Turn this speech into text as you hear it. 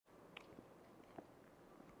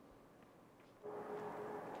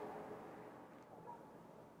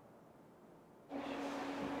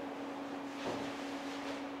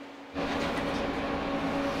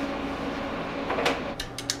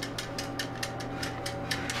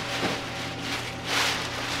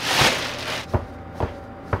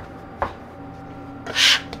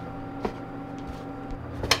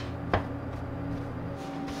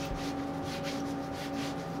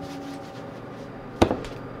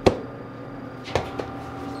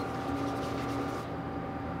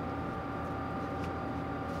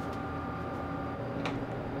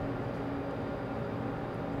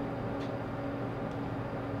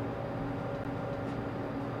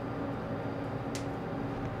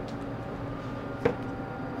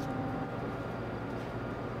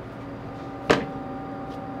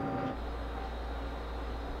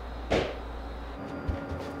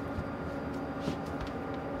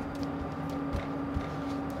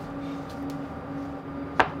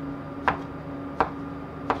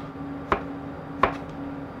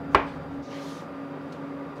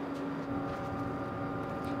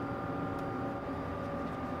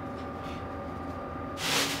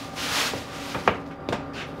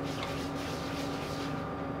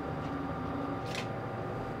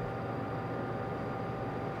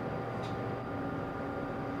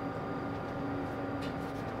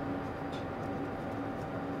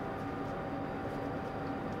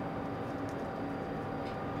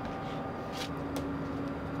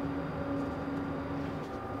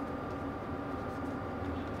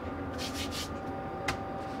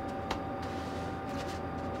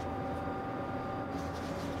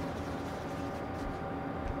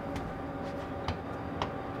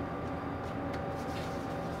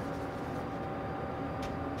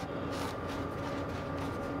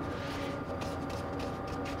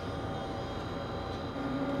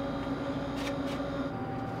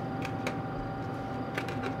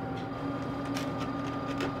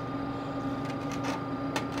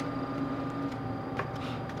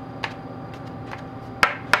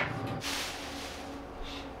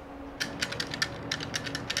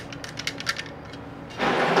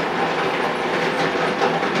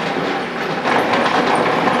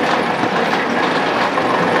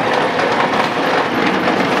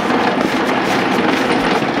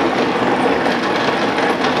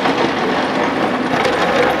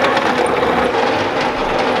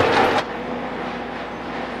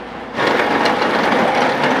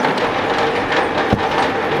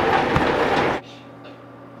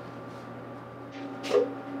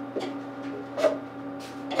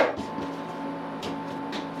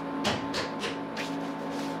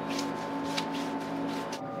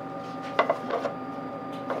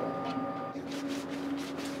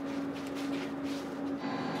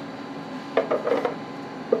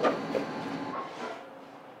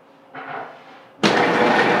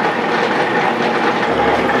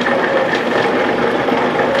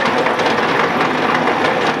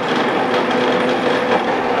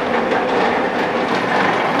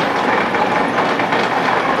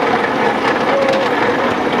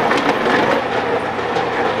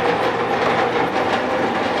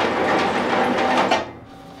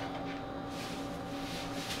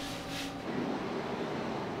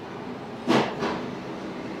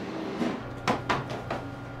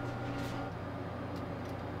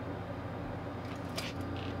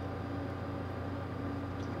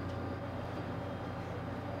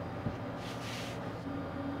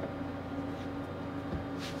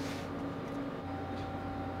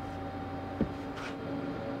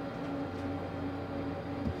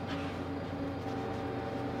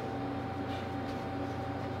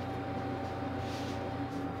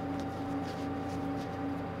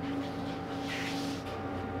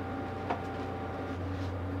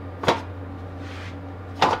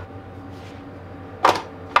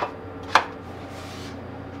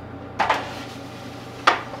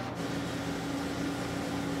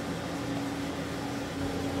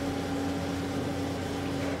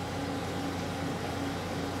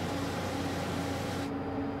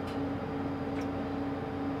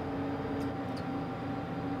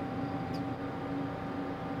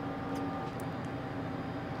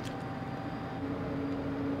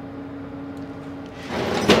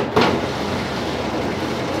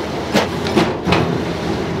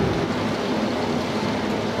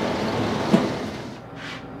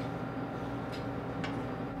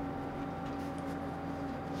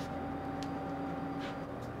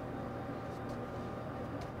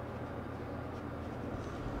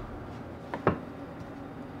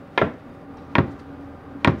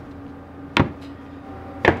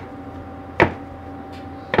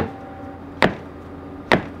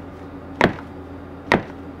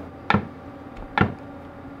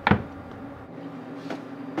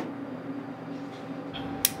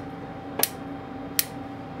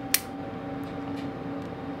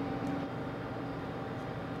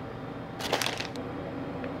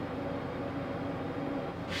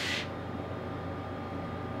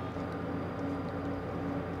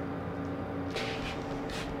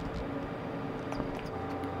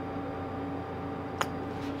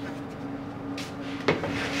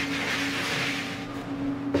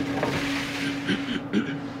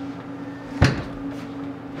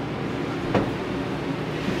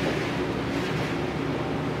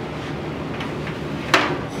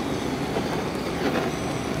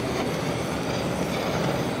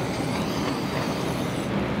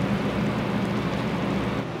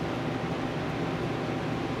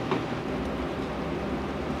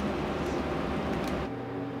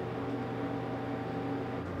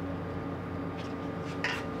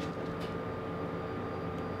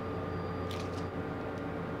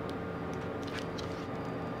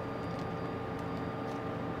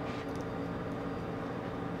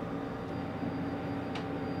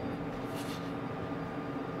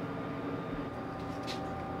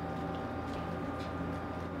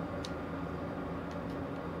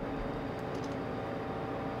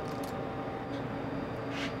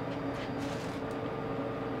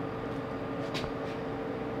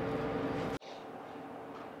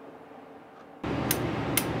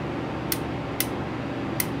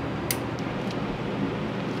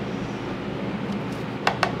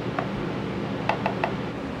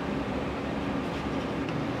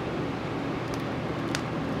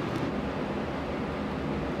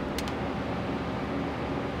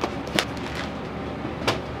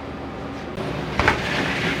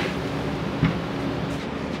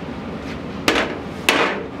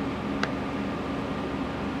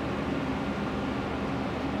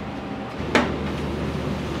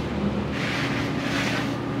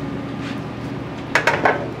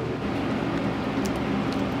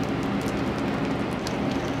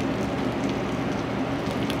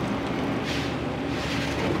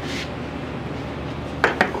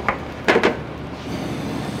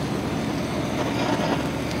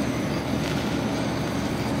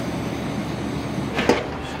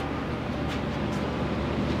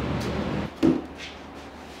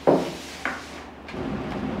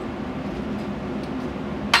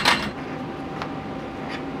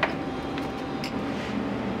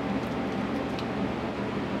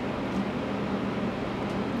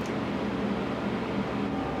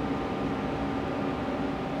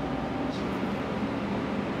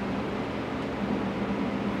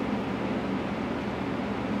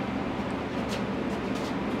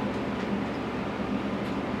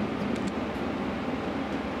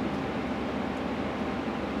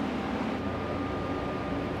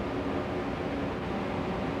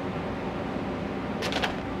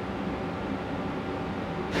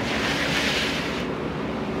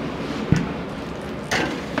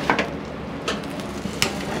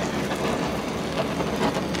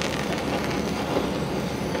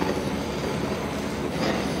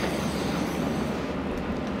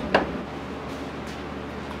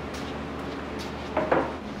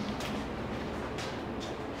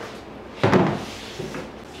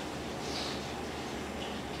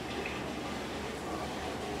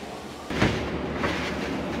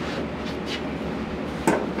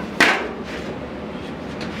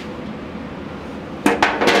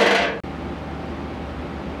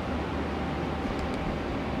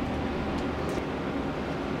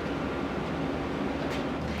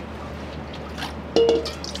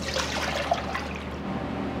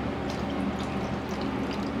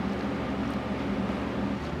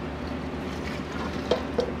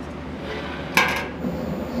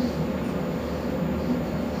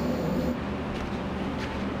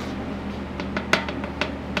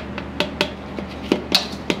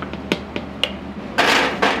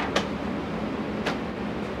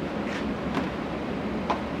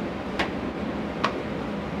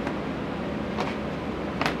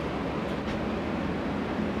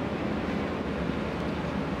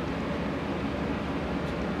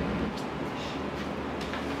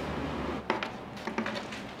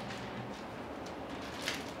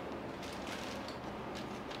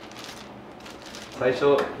最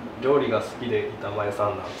初料理が好きで板前さ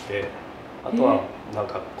んなんで、あとはなん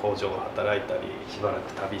か工場働いたりしばら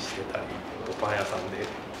く旅してたり、パン屋さんで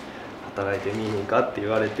働いてみんかって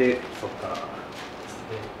言われて、そっからです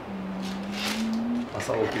ね。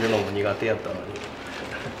朝起きるのも苦手やったのに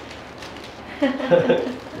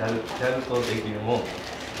やるとできるもんです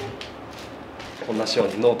ね。同じよう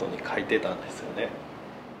にノートに書いてたんですよね、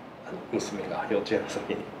娘が幼稚園の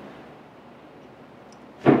時に。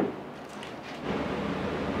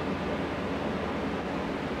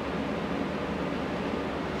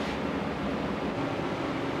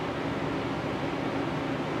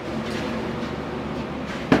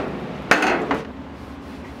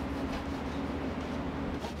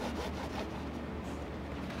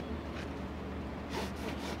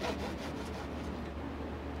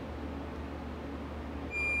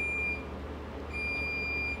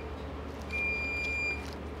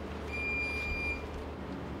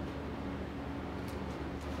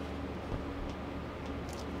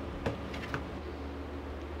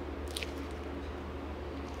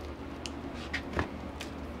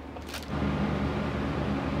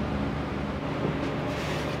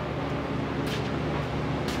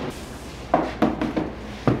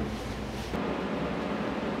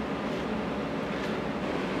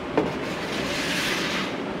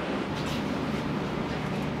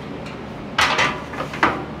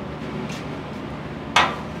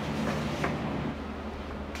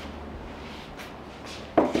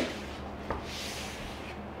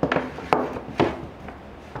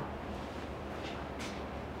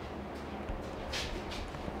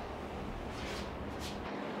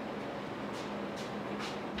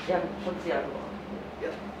いや、こっちやるわ。いや、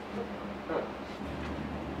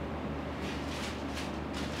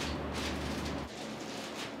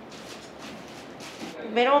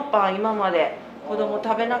メロンパン今まで子供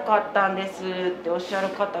食べなかったんですっておっしゃる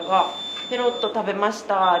方がペロッと食べまし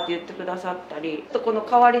たって言ってくださったり、この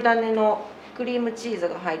変わり種のクリームチーズ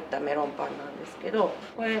が入ったメロンパンなんですけど、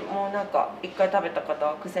これもうなんか一回食べた方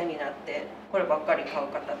は癖になってこればっかり買う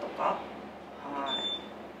方とか、はい。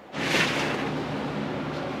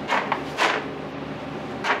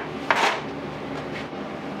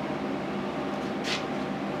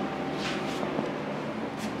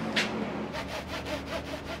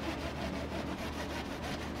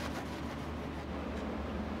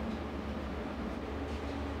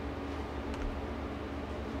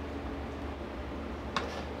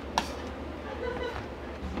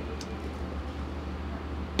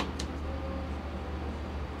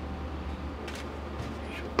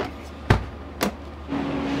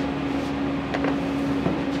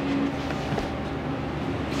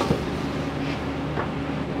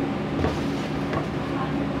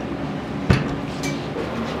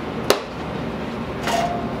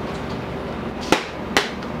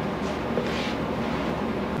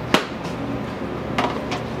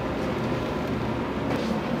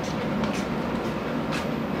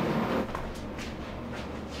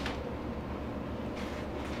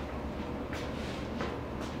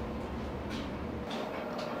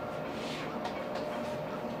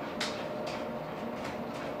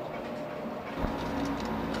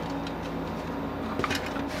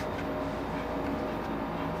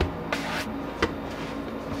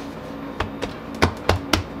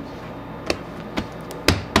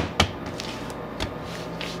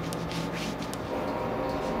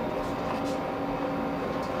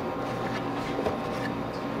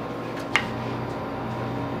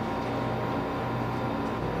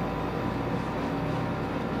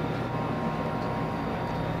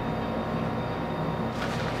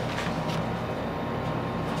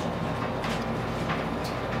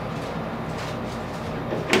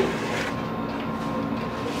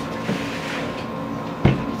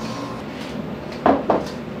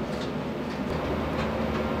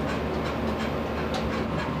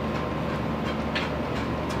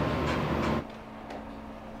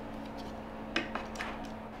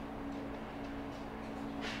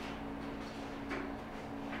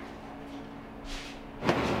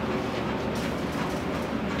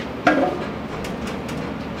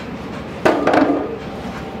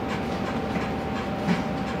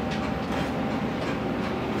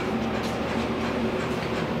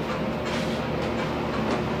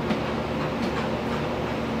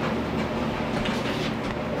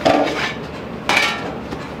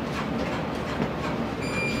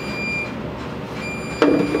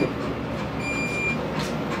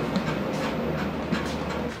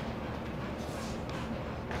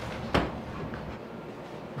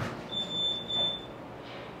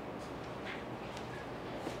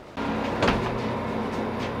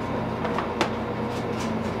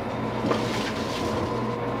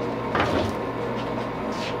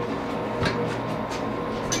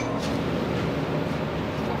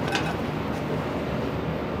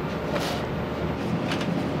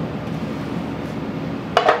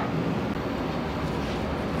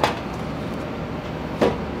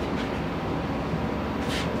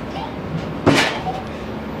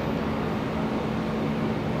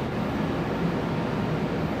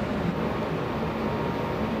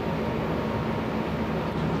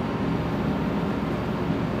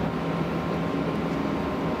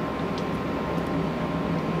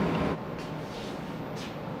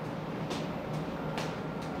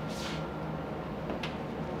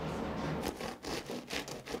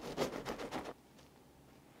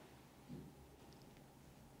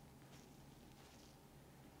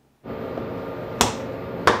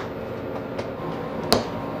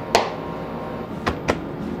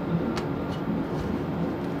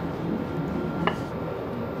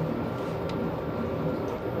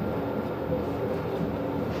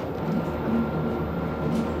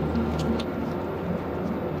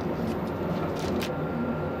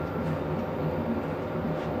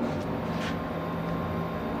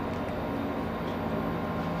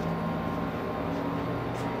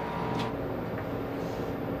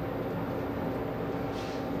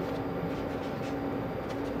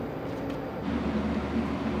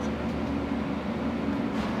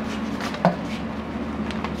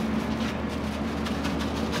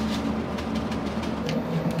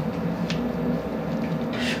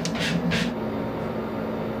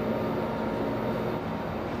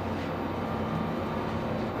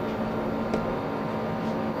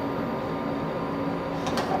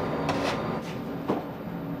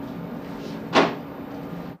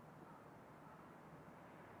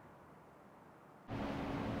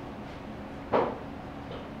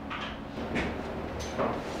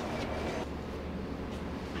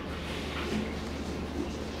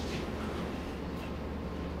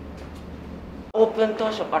ープン当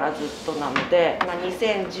初からずっとなので、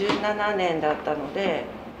2017年だったので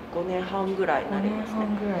5年半ぐらいになりますね。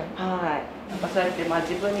はい。なんかそうやって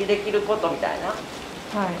自分にできることみたいな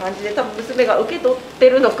感じで、多分娘が受け取って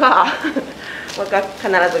るのか必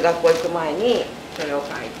ず学校行く前にそれを書い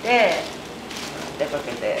て出か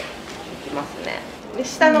けていきますね。で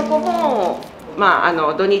下の子も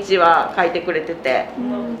土日は書いてくれてて、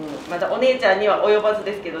まだお姉ちゃんには及ばず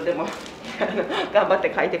ですけど、でも頑張っ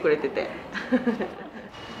て書いてくれてて。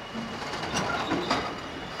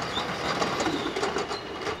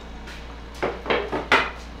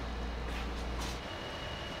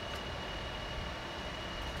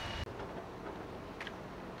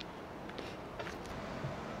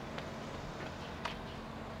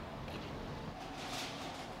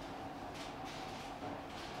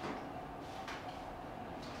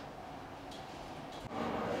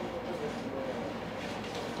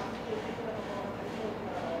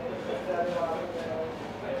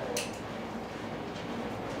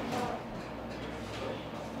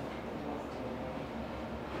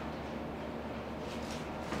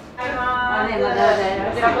こ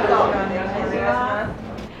ちらこそよろしくお願いしま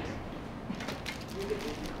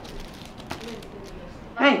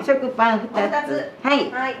す。はい、食パン2つ。は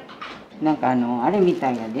い。なんかあれみ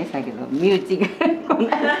たいやで、だけど身内がこん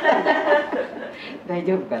な。大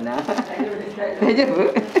丈夫かな。大丈夫です。大丈夫。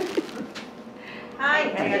はい、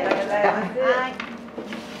ありがとうございます。はい。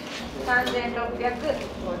3656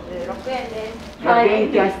円です。はい、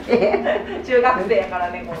勉強して。中学生やか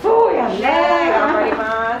らね。そうやね。頑張り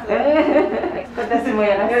ます。私も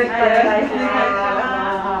よろしくお願いします。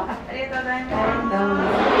ありがとうございま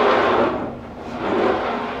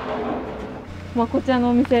す。こちらの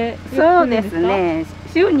お店、そうですね。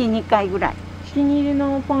週に2回ぐらい。お気に入り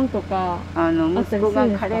のパンとか息子が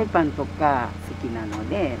カレーパンとか好きなの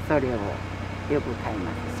で、それをよく買い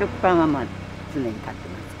ます。食パンは常に買って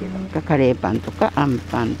ますけど、カレーパンとかあん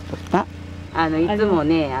パンとか、いつも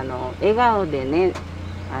ね笑顔でね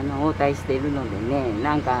応対しているのでね、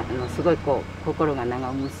なんかすごい心が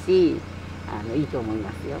和むし、いいと思いま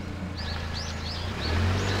すよ。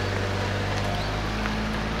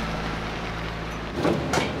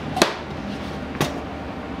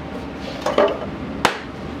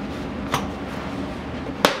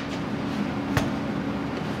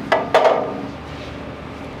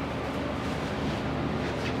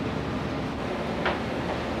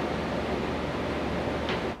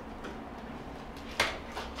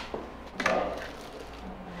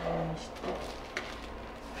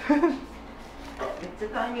めっ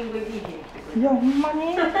ちゃタイミングいい日に来てくれた。いや、ほんま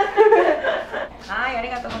にはい、あり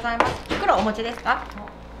がとうございます。袋お持ちですか？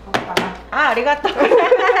ありがとう。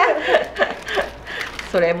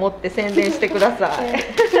それ持って宣伝してください。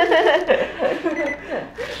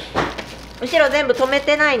後ろ全部止め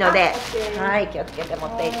てないので、はい、気をつけて持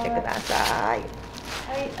って行ってください。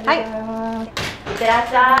はい、いってらっ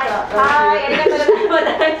しゃい。はい、ありがとうございます。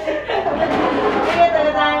ありがとう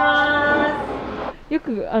ございます。よ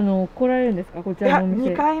く来られるんですか、こちらのお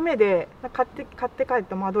店。2回目で買って帰っ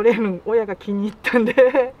たマドレーヌ親が気に入ったん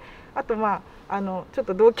であとちょっ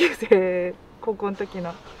と同級生高校の時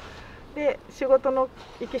ので仕事の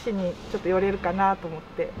行きしにちょっと寄れるかなと思っ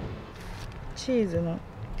て、チーズの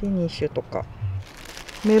デニッシュとか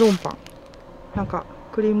メロンパン、なんか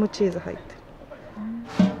クリームチーズ入ってる。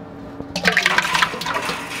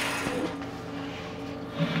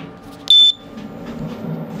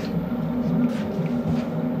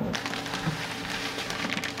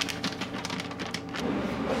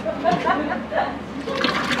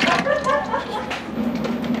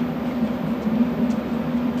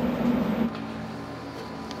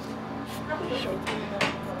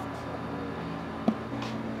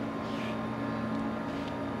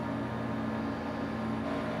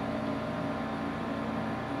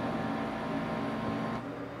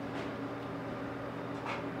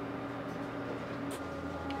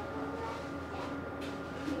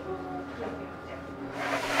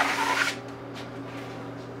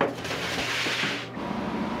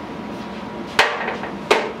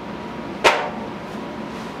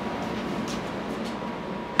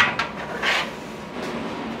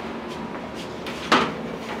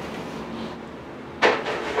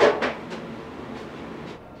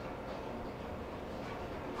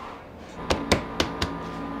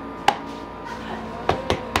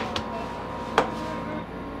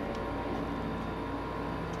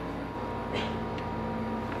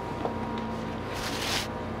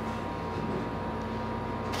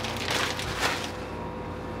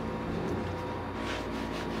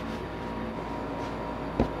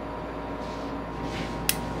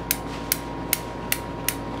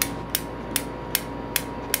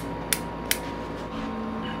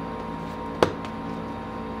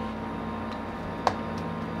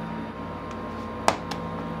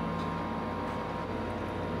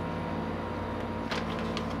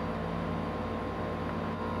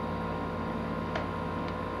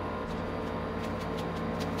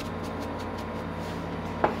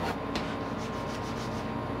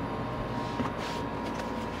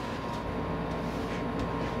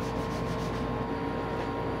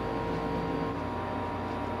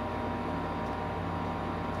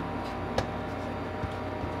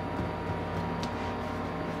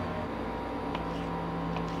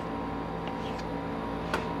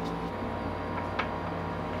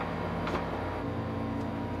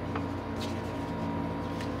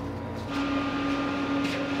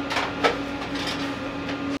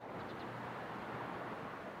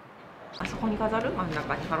飾る？真ん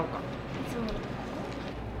中に貼ろうか。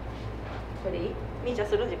それいい？みーちゃん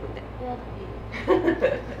する？自分で。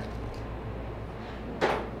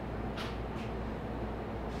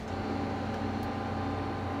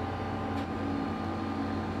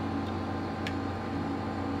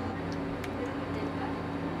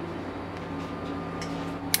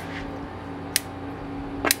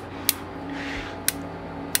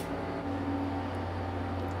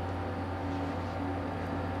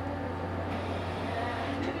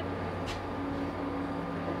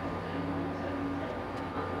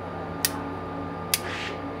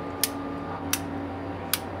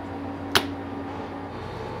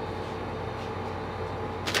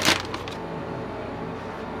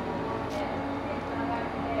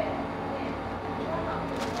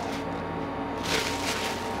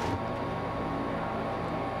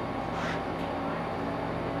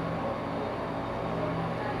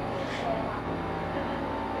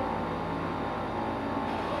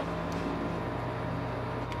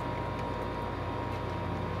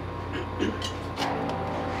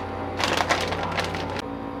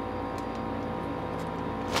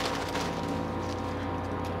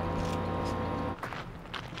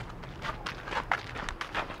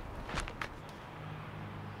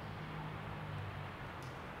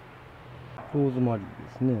ローズマリーで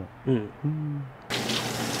すね。うん。うん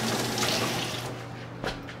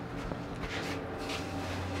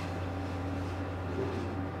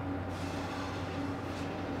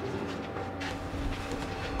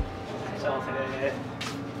幸せ。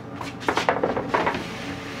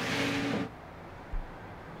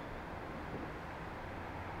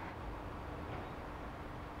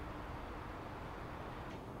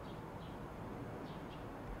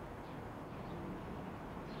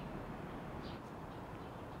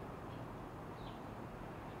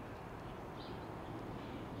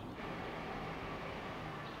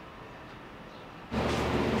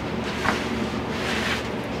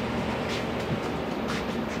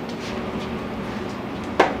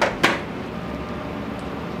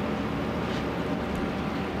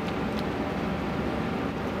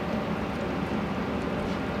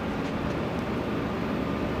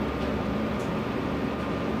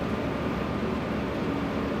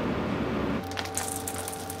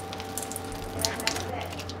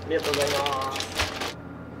ありがとうございます。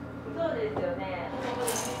そうですよね。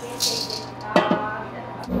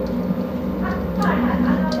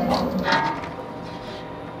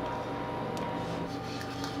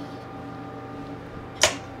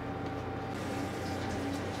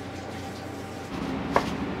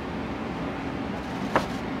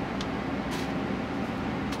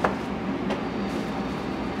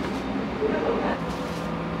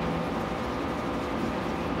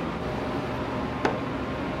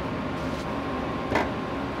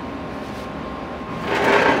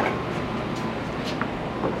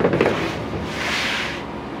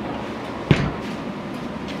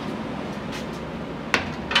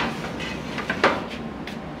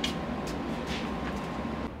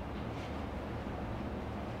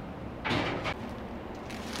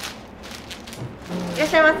いらっ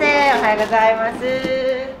しゃいませ。おはようございます。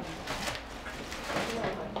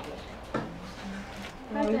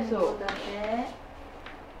美味しそう。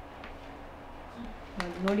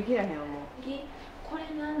乗り切らへんわもう。これ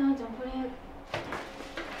な、なおちゃん、これ。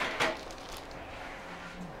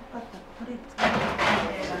これ使って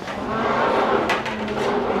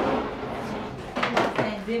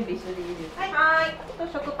全部一緒でいいです。はい。と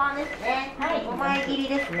食パンですね。はい。5枚切り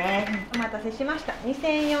ですね。お待たせしました。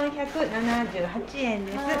2478円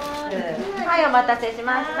です。はい、お待たせし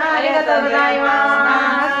ました。ありがとうございます。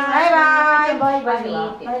バイバイ。バイバイ。バイビ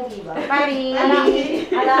ー。バイビー。ありがと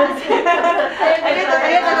うござ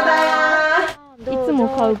います。いつも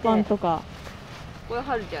買うパンとか。これ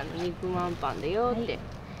はるちゃんの肉まんパンだよって。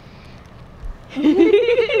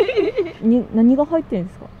何が入ってるん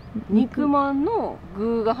ですか？肉まんの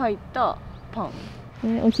具が入ったパン。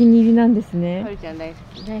お気に入りなんですはね。るちゃん大好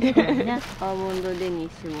き。大好きね。アーモンドデニ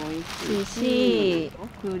ッシュも美味しいし、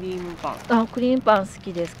クリームパン。クリームパン好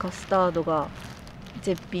きです。カスタードが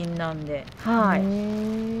絶品なんで、はい。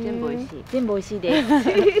全部美味しい。全部美味しいです。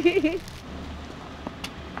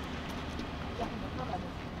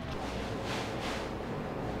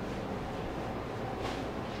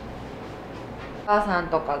お母さん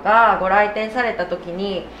とかがご来店された時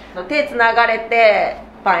に手つながれて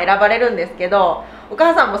パン選ばれるんですけど、お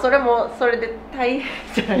母さんもそれで大変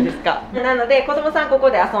じゃないですか。なので子供さんこ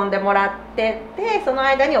こで遊んでもらってて、その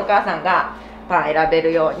間にお母さんがパン選べ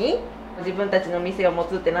るように自分たちの店を持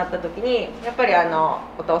つってなった時に、やっぱり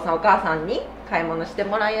お父さんお母さんに買い物して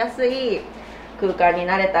もらいやすい空間に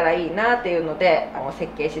なれたらいいなっていうので、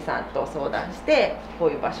設計士さんと相談してこう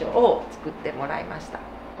いう場所を作ってもらいました。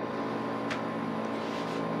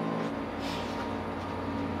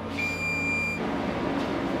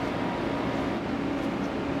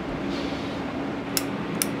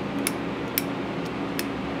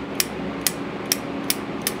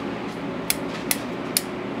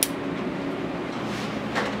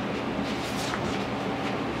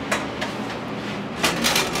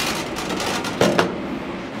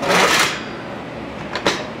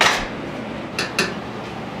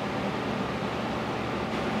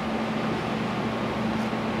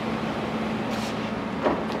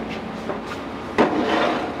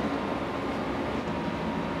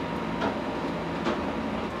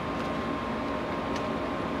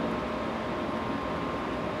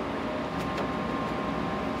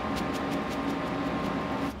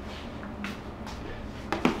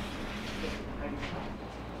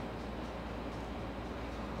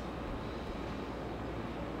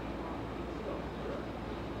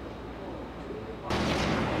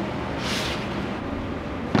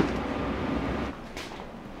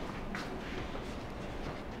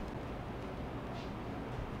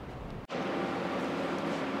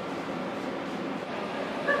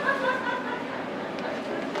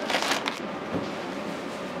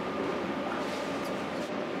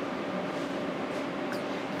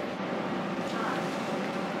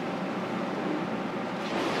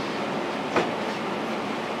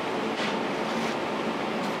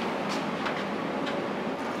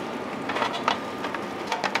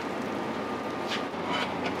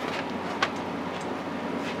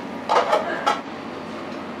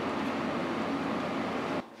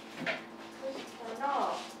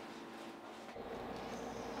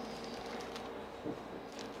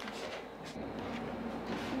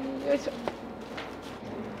よいしょ。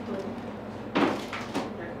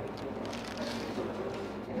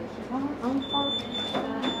アンパン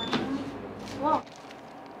は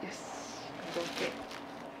よし、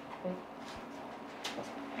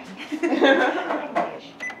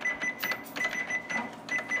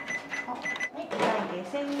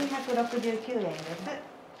1269円です。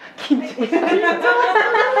緊張する。ありがと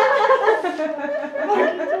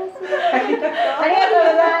う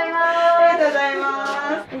ございます。ありがとうございます。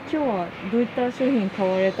今日はどういった商品買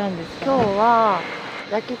われたんですか？今日は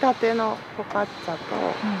焼きたてのフォカッチャと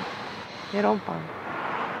メロンパン。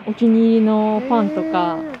お気に入りのパンと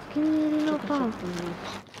か。お気に入りのパン。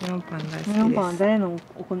メロンパン大好きです。メロンパンは誰の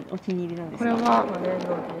お気に入りなんですか？これは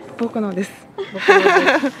僕のです。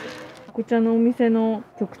こちらのお店の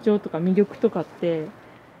特徴とか魅力とかって？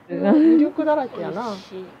魅力だらけやな。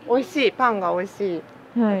美味しい、パンが美味し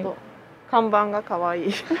い。はい。看板が可愛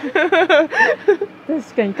い。確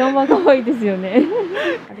かに看板可愛いですよね。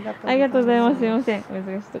ありがとうございます。すみません、お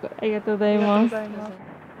忙しいところありがとうございます。今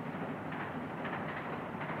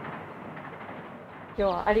日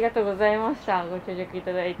はありがとうございました。ご協力い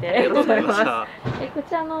ただいてありがとうございます。こ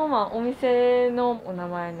ちらのお店のお名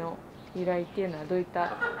前の由来っていうのはどういっ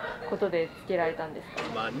たことで付けられたんです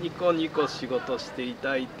か？ニコニコ仕事してい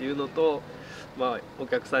たいっていうのと、お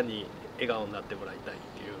客さんに笑顔になってもらいたいっ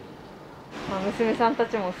ていう。娘さんた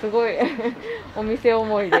ちもすごいお店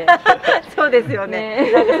思いでそうですよね。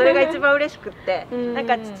なんかそれが一番嬉しくって、なん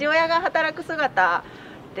か父親が働く姿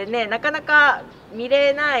でね、なかなか見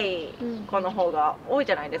れない子の方が多い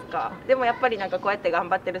じゃないですか。でもやっぱりなんかこうやって頑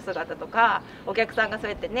張ってる姿とか、お客さんがそう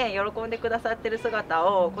やってね喜んでくださってる姿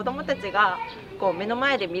を子どもたちがこう目の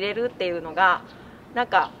前で見れるっていうのがなん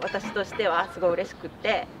か私としてはすごい嬉しくっ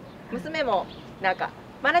て、娘もなんか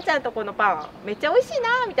まなちゃんとこのパンめっちゃ美味しい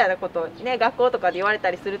なみたいなことをね学校とかで言われ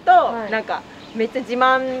たりすると、なんかめっちゃ自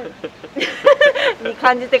慢に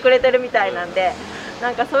感じてくれてるみたいなんで、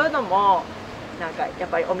なんかそういうのもなんかやっ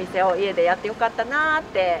ぱりお店を家でやってよかったなっ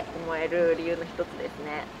て思える理由の一つです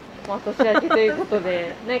ね。年明けということ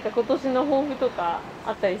で何か今年の抱負とか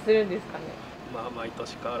あったりするんですかね？毎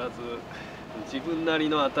年変わらず自分なり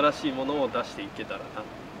の新しいものを出していけたらな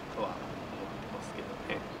とは思ってますけど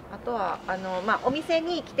ね。あとはお店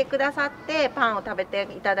に来てくださってパンを食べて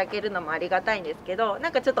いただけるのもありがたいんですけど、な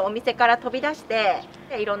んかちょっとお店から飛び出して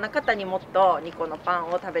いろんな方にもっとニコのパン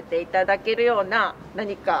を食べていただけるような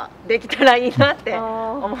何かできたらいいなって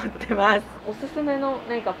思ってます。おすすめの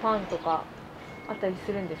何かパンとかあったり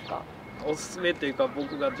するんですか？おすすめというか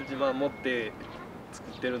僕が自慢持って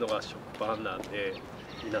作ってるのが食パンなんで、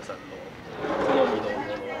皆さんの好みのもの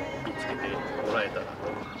を見つけてもらえたら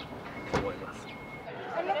と思います。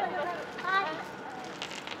ありがとうございます。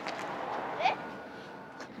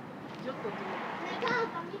ちょっとどう？ね、ガー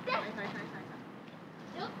さん見て。ち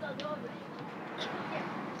ょっとどう？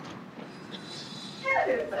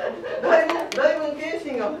だいぶ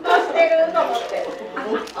信が。どうしてると思って。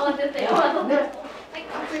慌ててよ。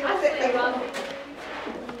すいません。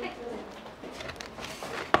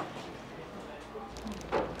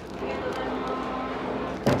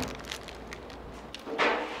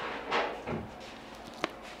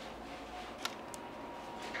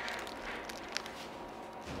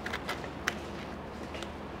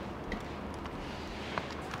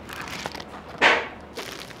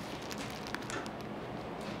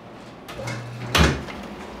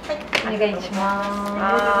お願いします。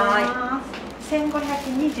はーい。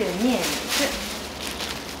1522円で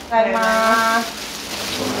す。い。ありがとうございます。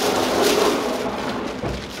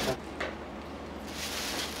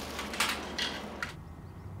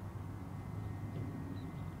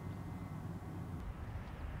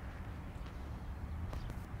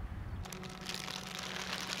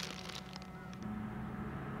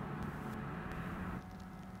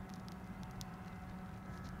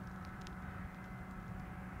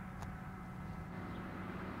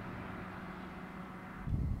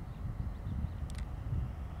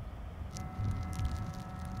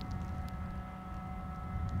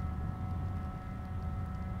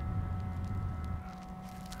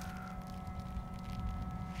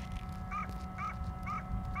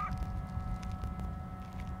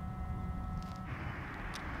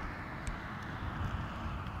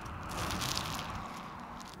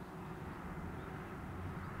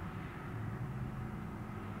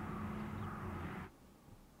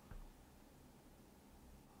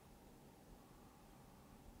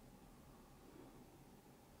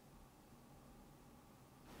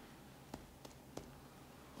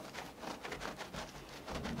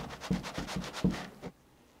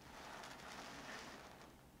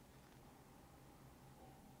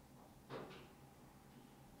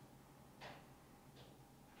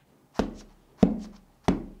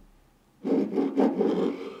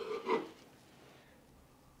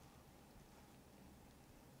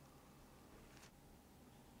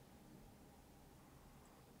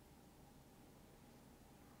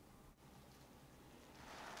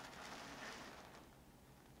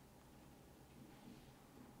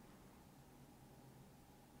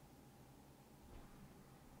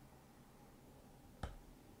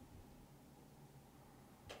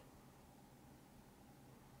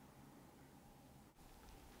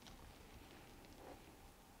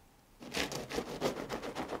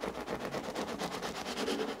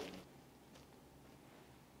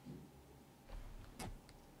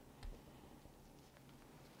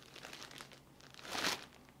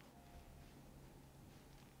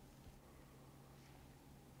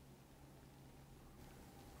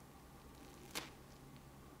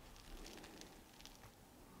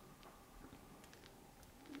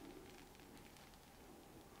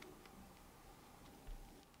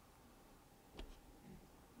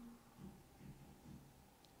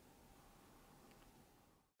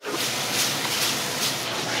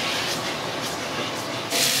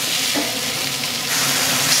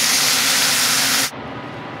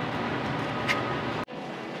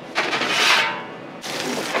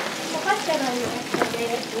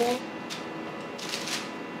お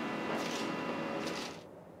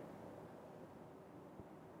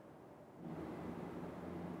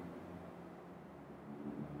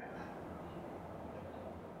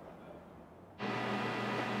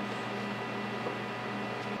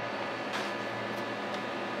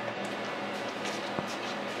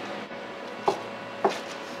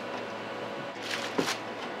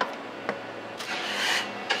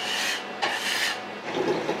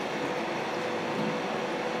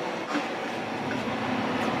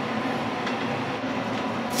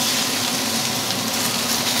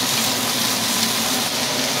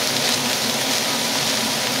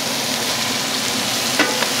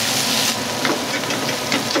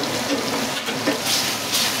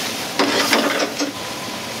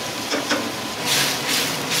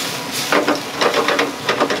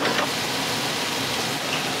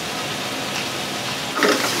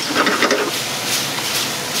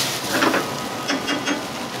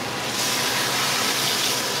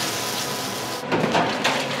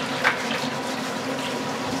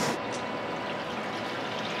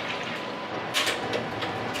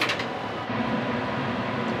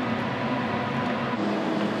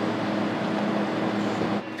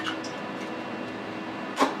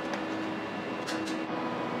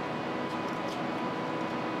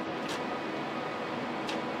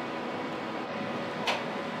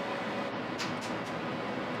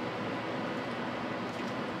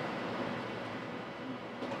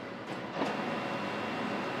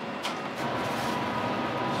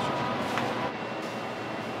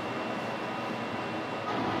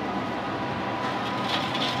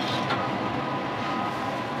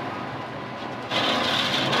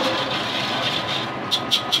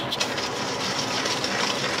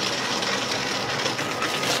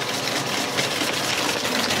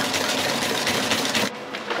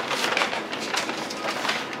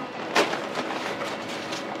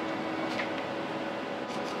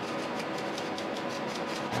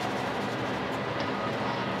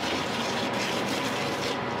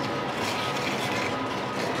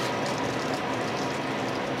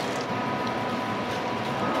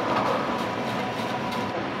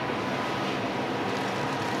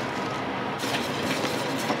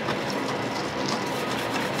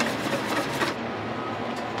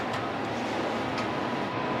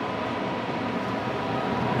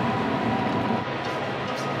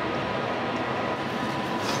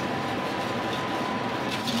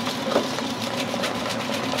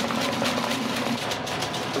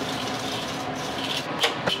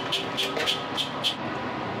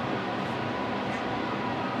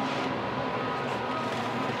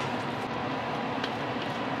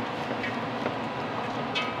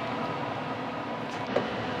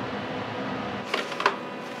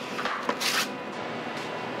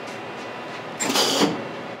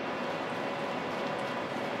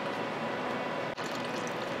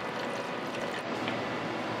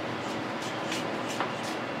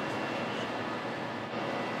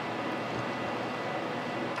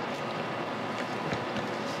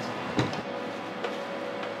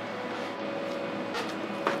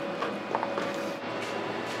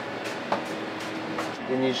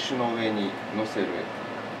ニッシュの上に乗せる。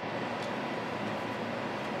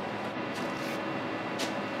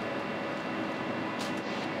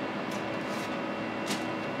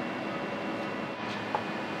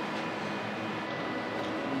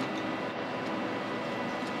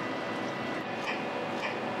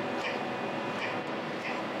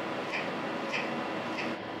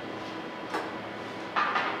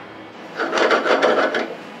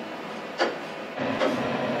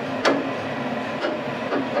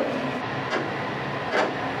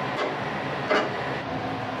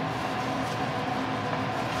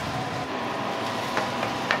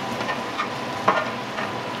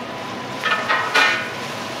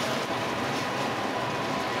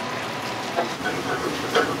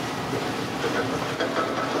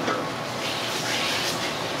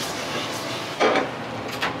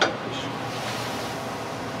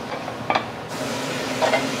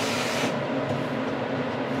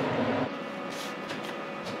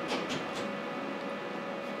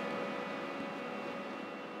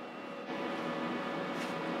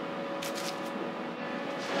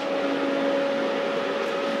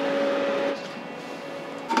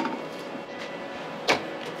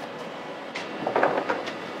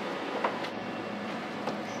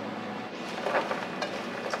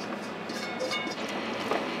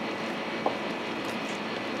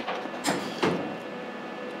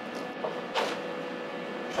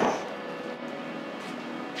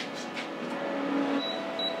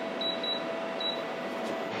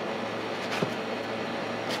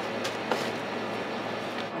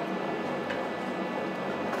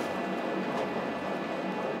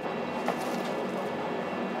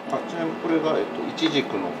ちなみにこれが、イチジ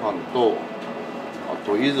クのパンと、あ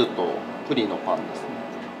と柚子と栗のパンですね。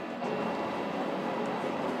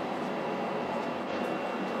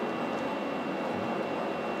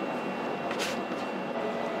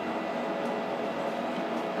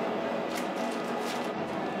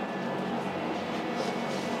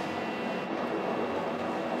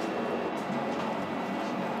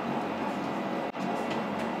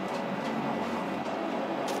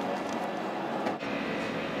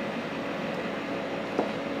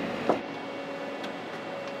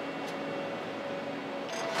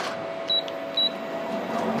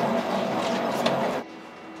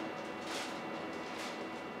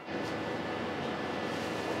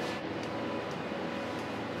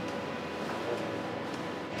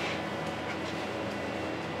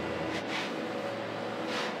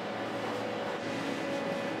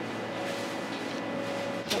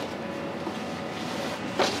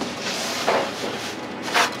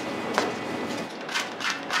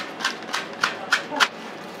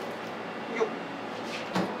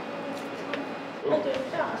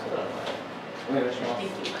お願いしま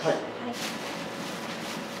す。はい。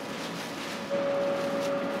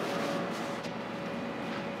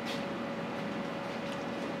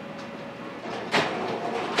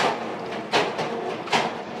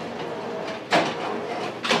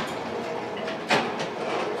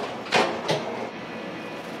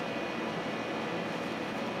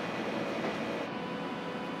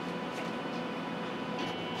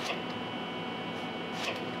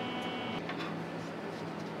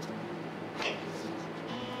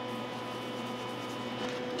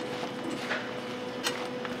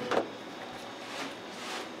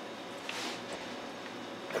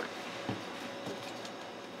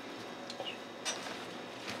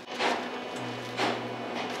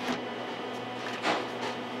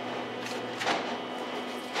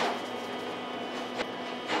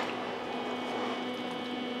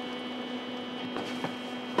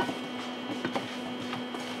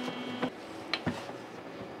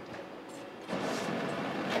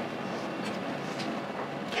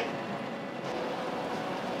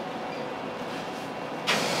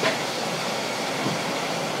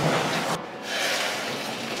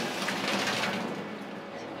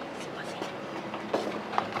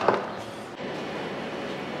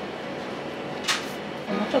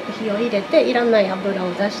ちょっと火を入れていらない油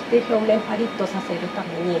を出して表面パリッとさせるた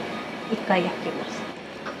めに一回焼きます。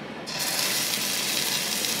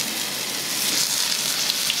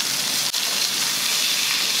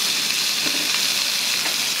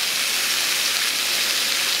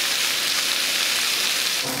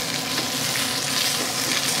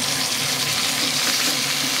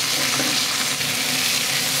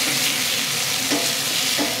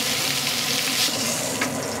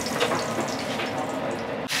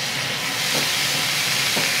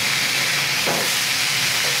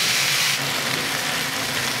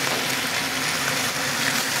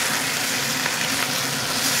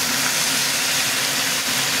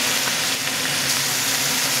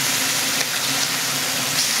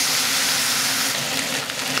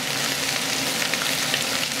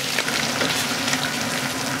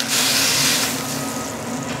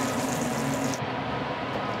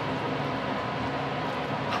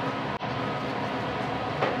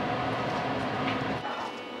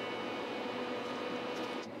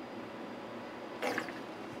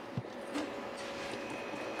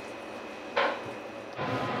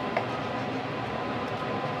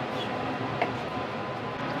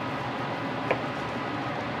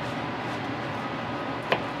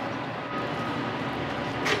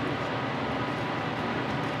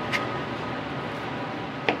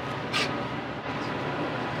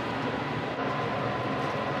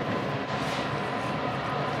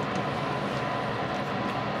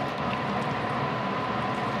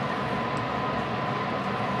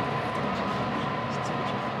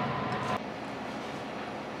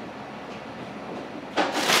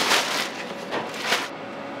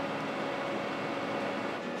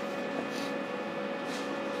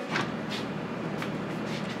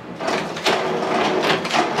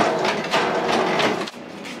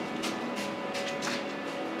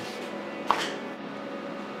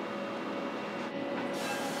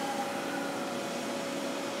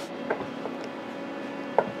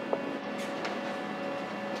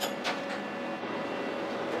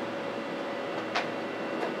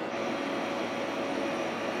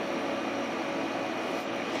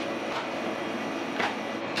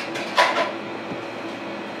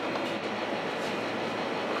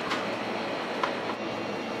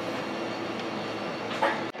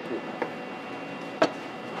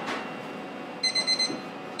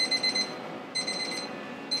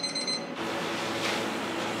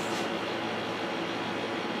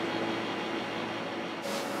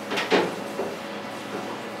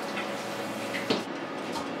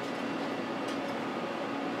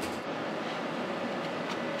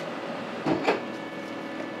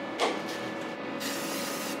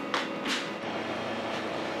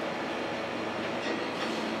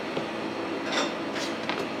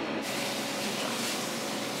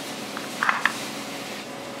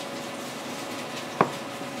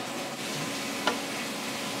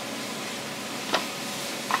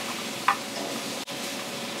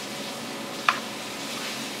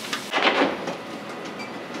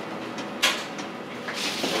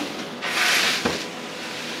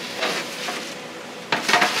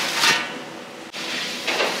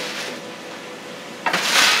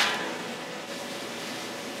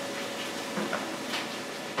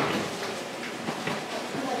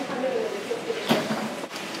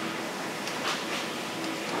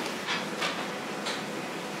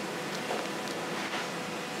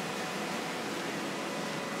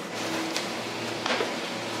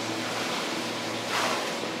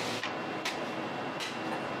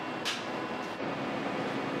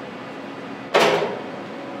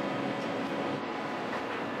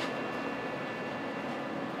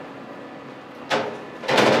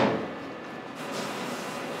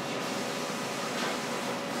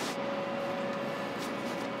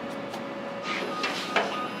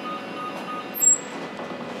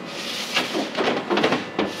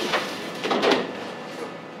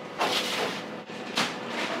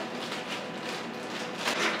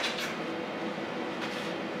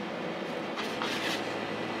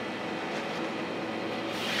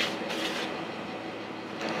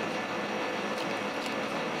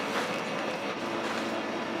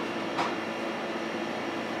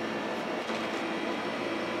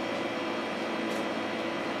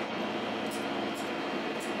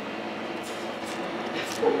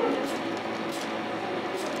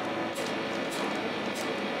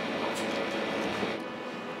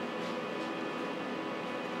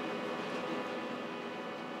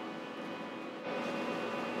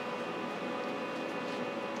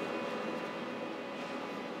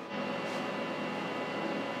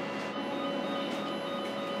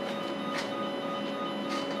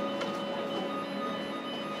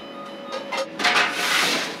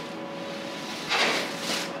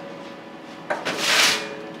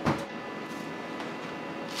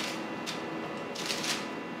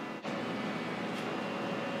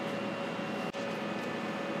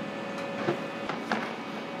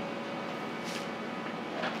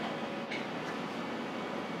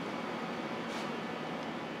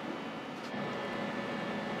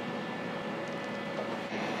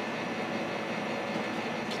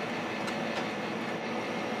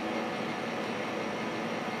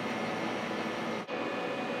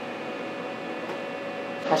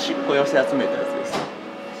端っこ寄せ集めたやつです。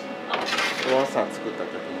クロワッサン作った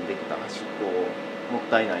時にできた端っこをもっ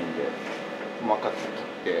たいないんで細かく切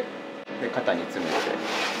ってで型に詰め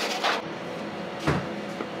て。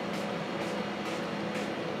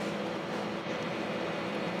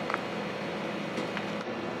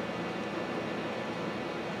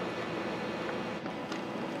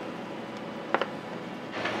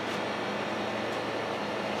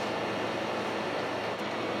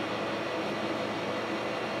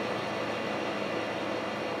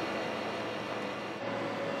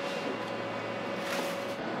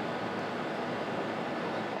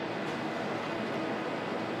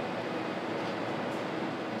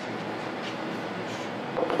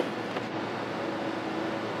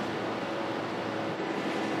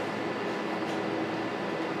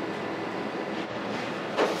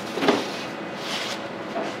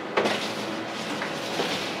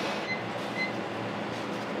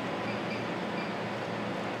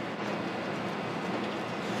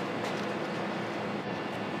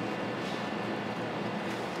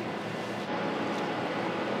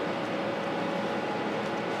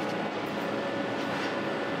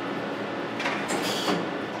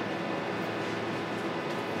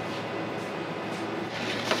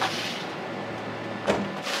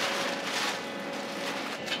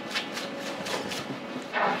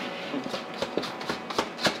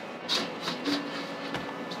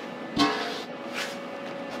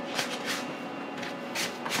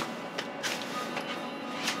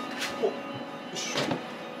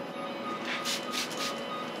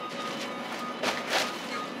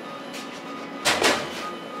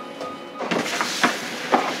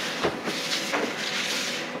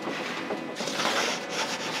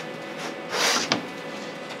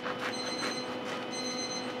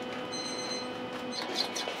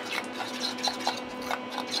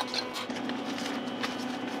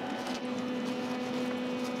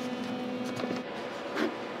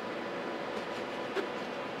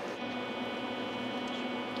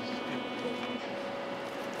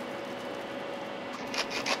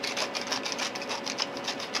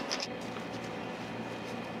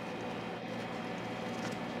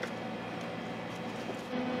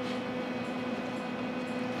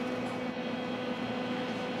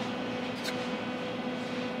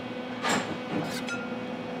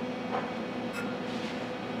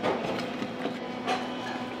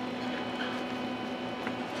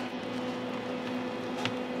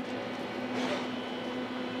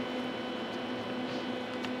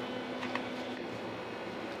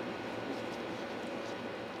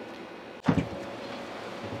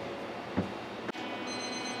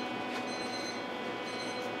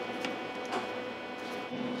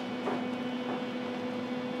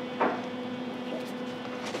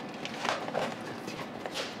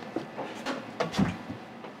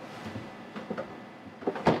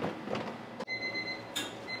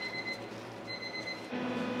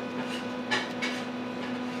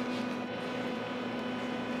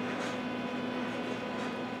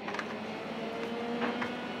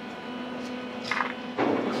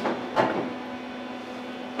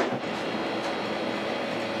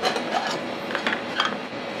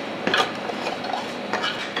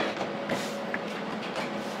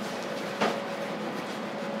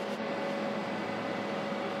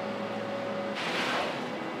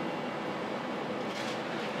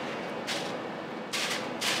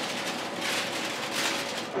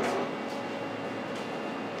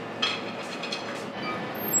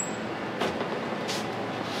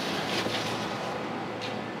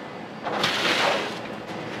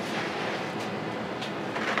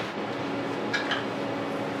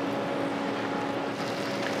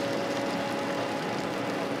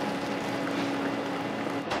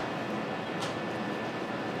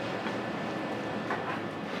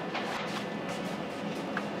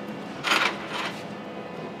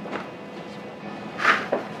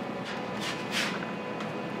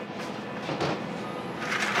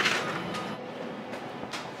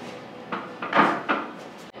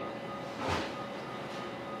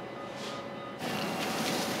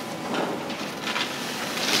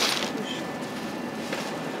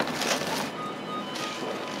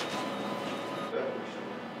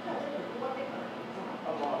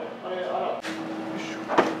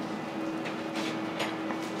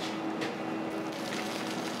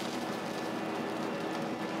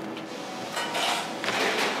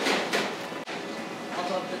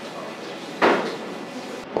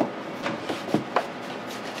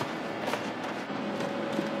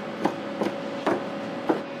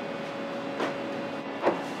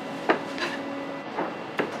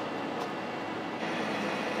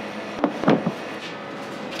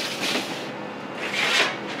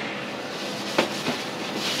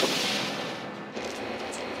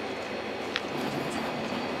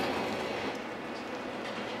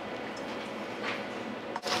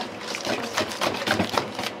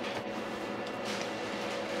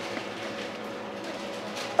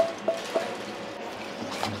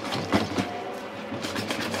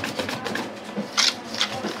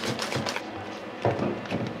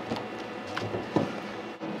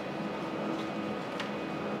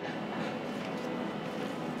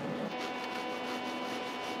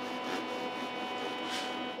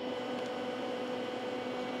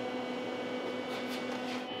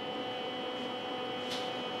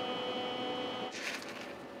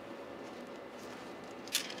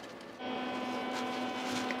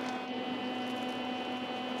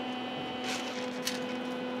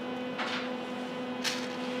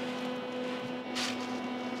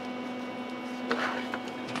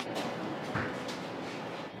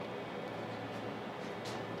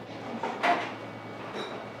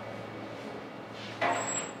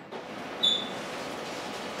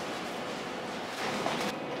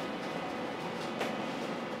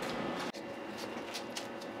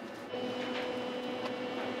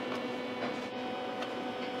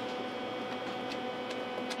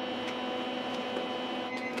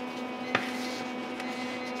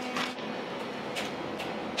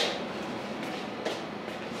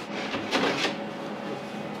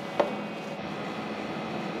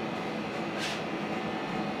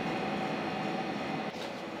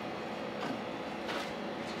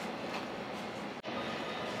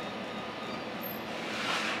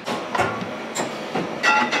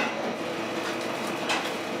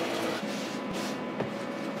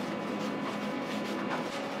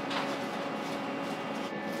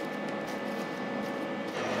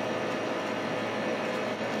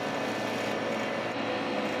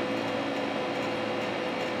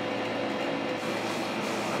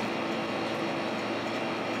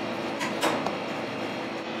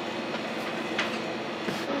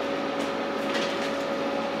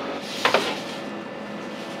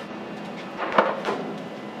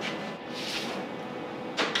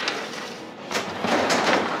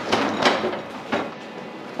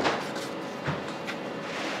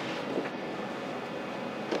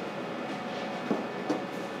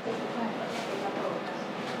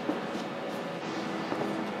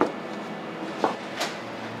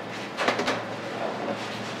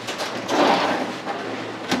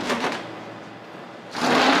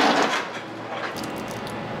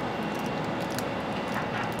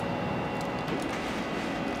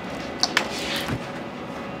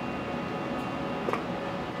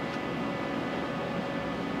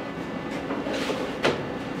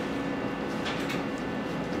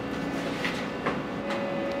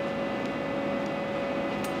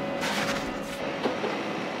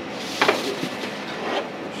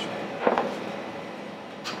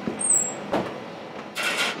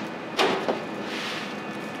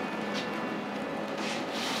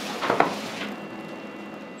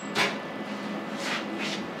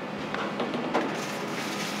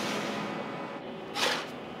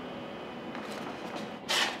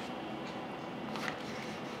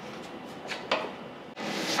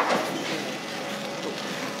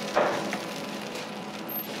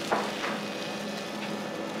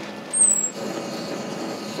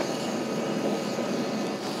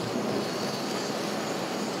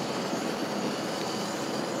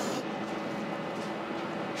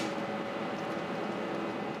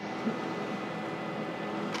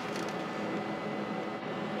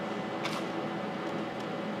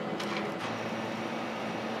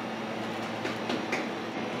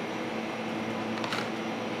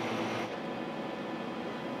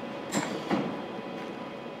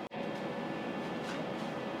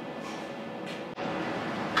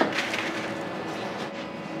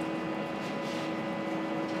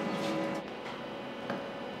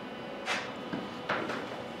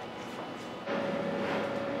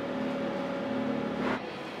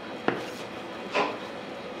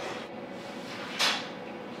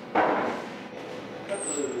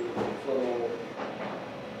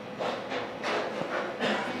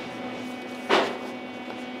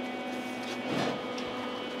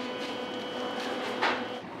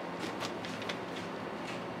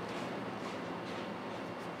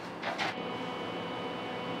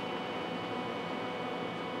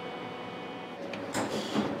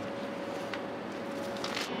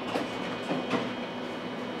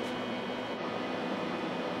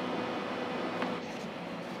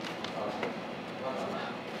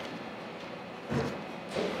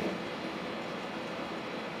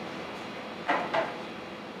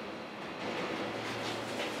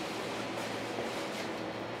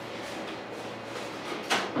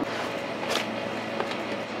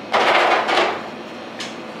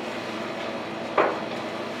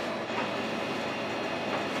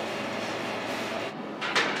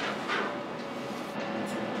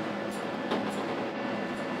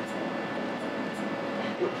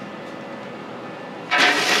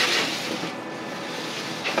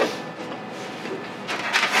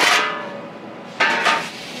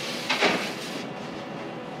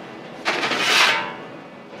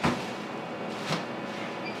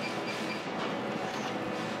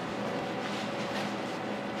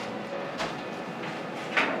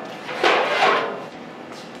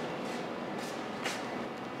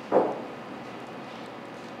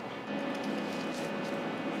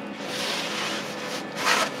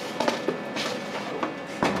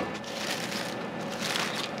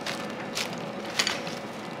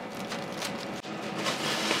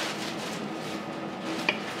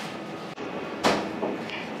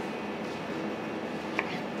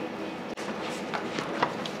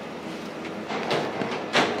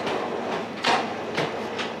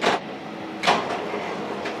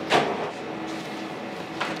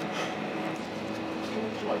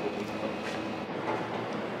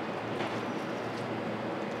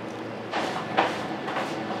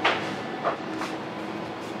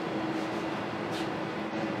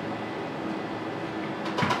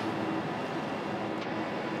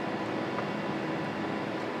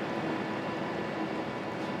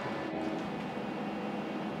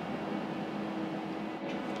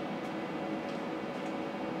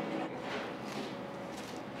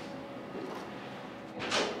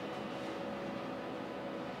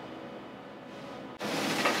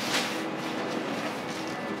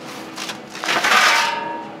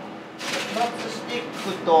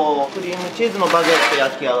クとクリームチーズのバゲット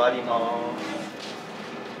焼き上がります。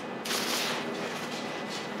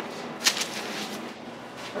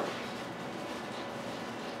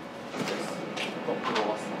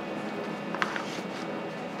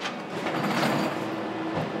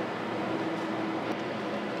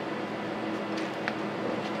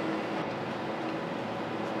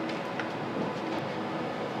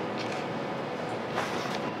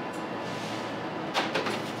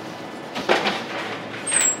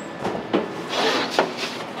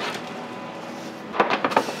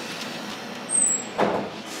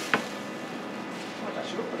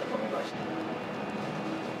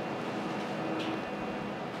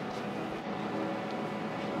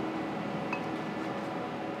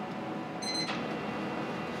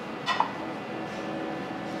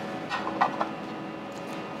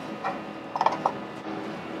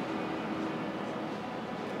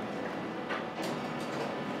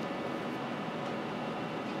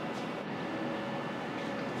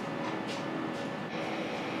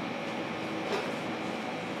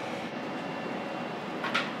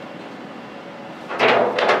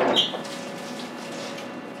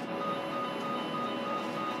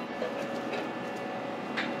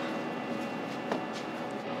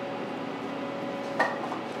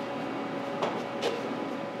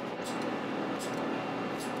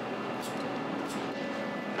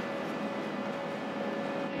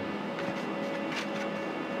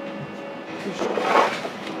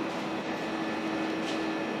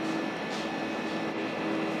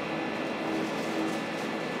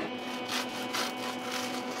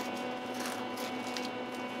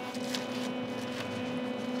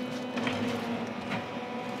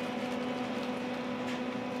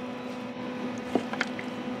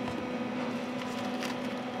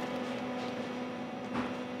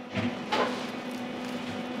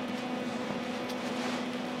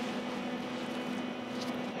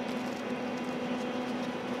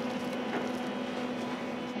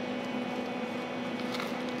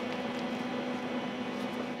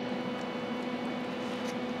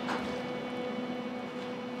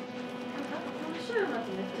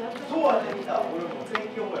そうはね、見た。俺も天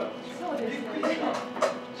気予報や。そうですね。びっくりした。そ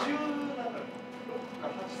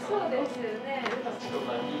うですよね。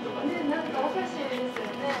ね、なんかおかしいですよ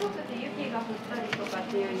ね。遠くで雪が降ったりとかっ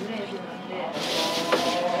ていうイメージなんで。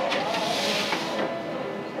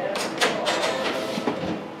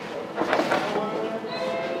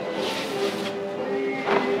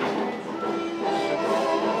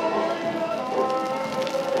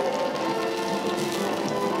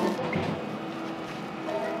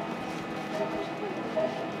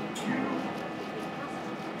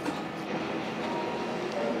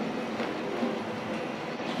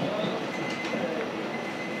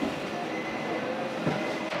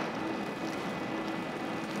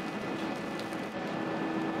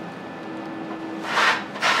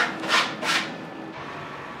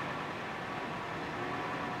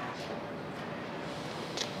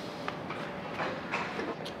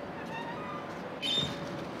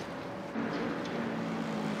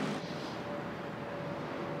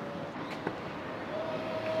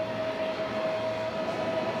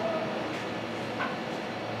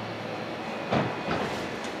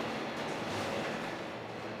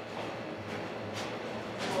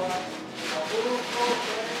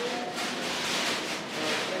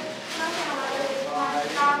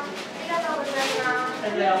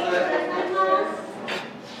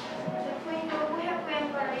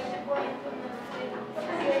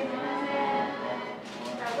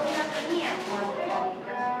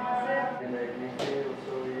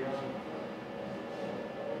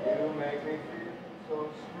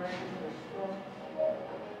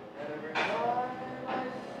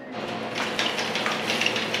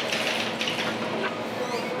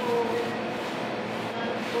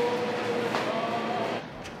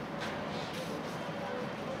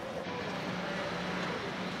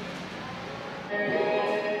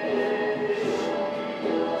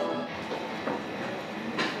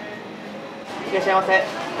いらっしゃいませ。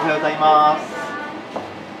おはようございます。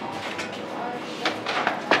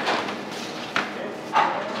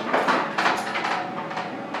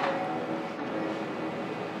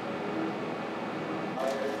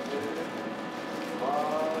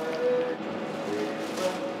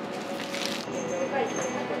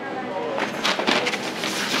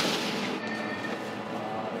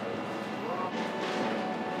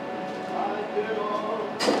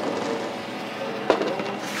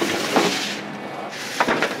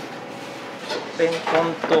レンコ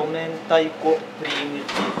ンと明太子クリーム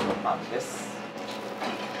チーズのパンです。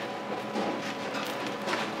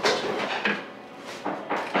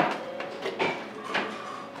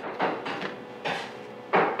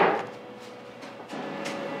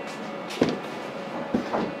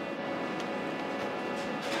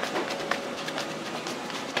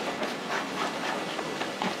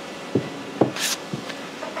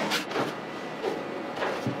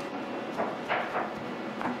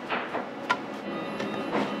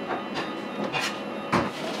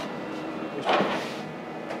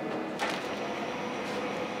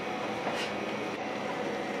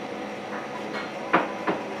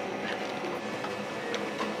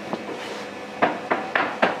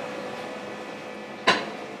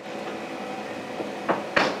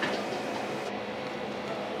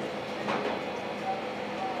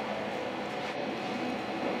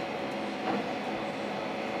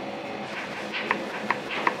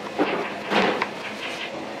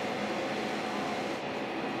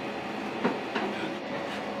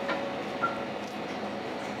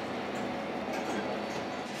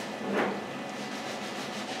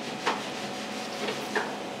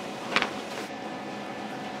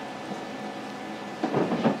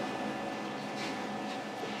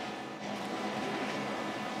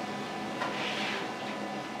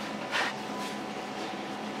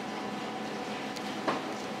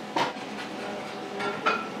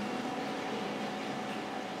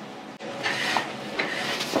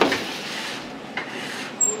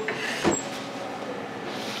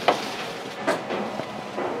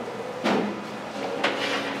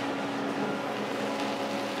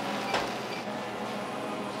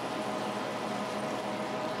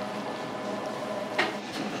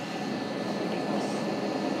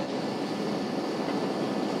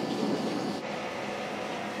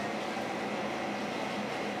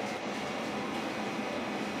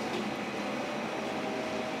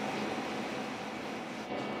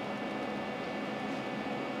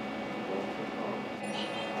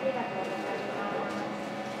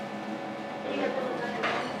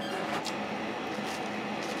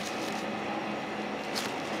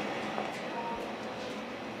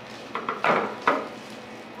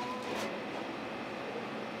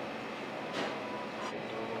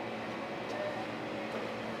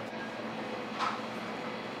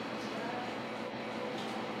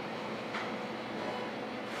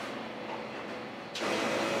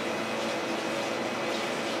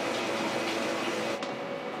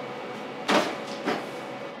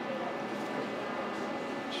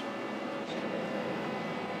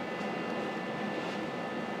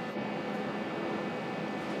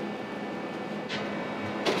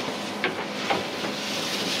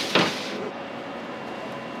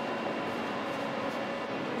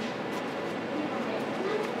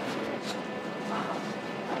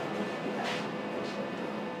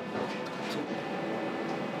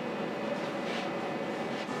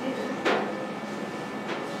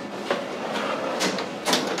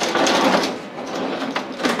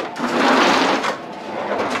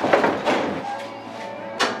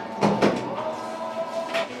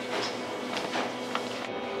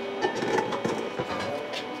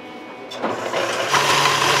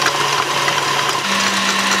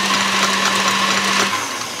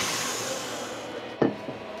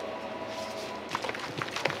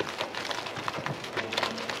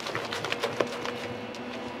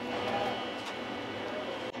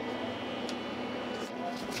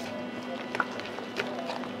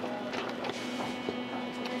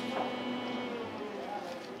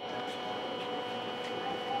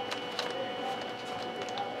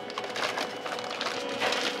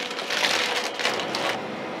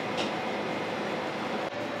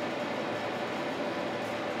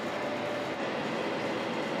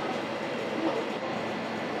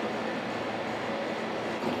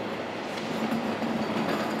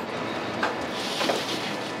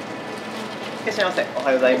ゃいませ。お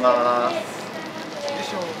はようございます。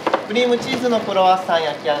クリームチーズのクロワッサン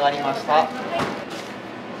焼き上がりました。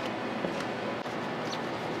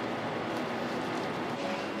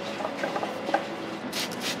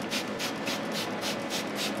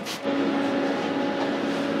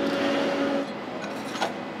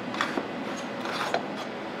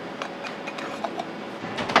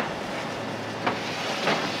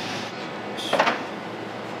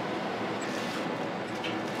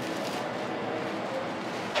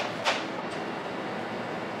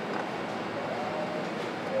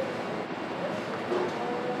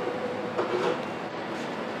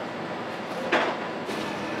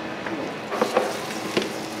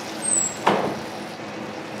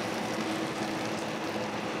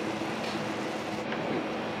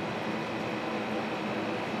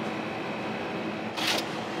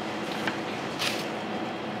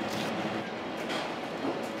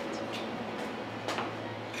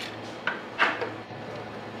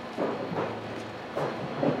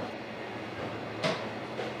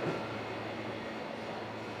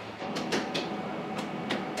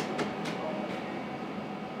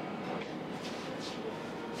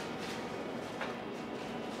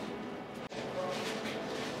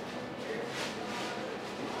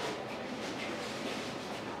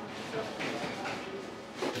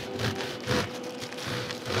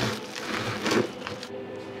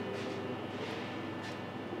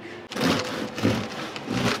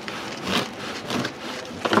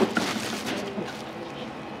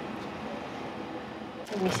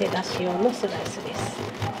店出し用のスライスです。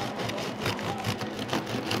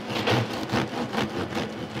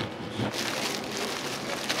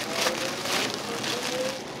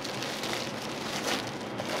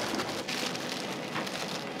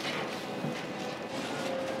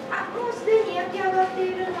もうすでに焼き上がって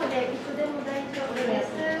いるのでいつでも大丈夫で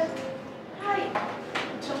す。はい。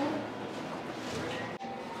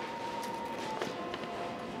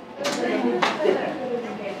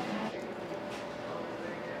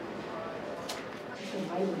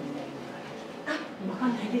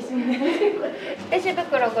レジ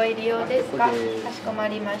袋ご入り用ですか。かしこま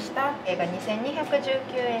りました。が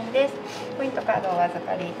2219円です。ポイントカードをお預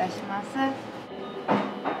かりいたします。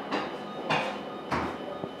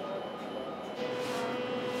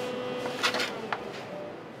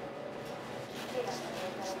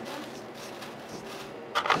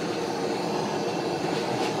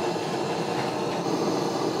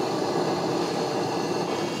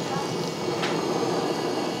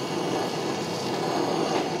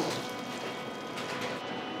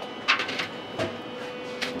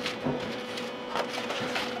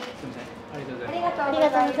あり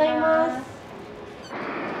がとうございます。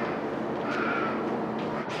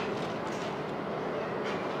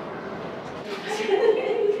す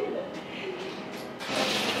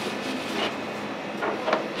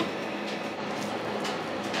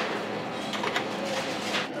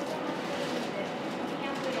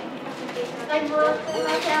い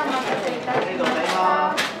ません、お待たせいたしまし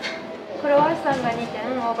た。クロワッサンが2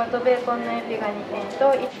点、大葉とベーコンのエビが2点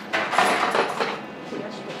と、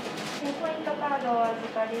ポイントカードをお預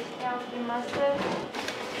かりしておきます。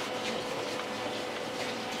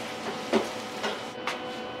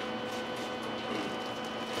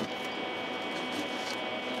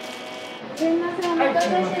すみません、お待たせ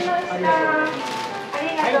しました。あ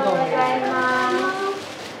りがとうございま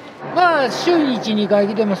す。まあ週1、2回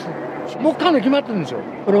来てます。もう買うの決まってるんですよ。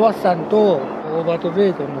クロワッサンと大葉とベ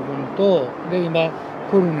ーコンの分と、で今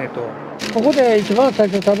コルネと。ここで一番最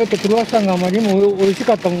初食べてクロワッサンがあまりにも美味し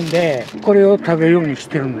かったもんで、これを食べるようにし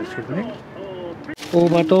てるんですけどね。大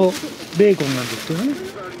葉とベーコンなんですけど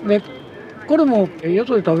ね。でこれもよ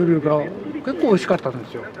そで食べるよりか結構美味しかったんで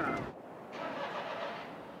すよ。す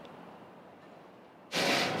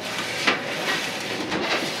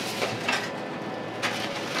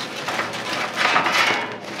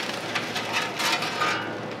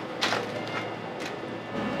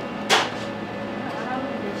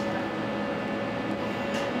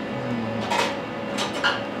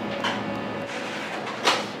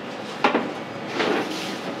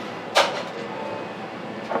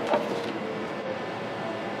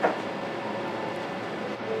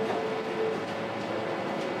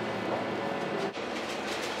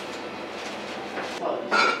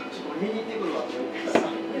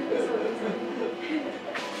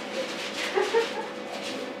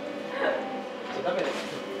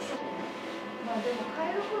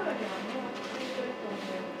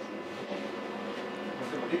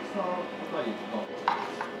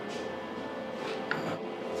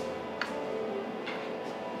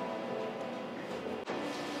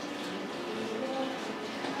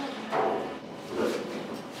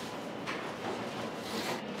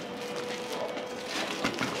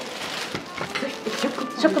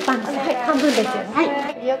食パンです。はい、半分ですよね。はい。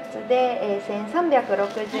4つで、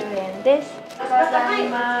1360円です。ありがとうござい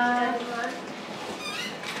ます。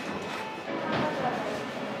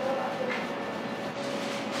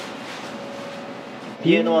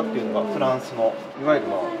ピエノワっていうのがフランスのいわゆる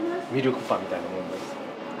ミルクパンみたいなものです。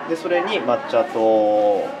でそれに抹茶と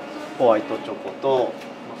ホワイトチョコと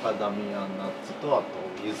マカダミアンナッツとあと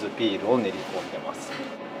柚子ピールを練り込んでます。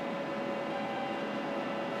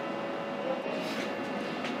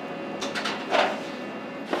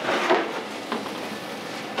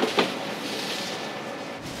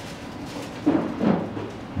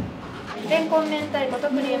レンコン明太子と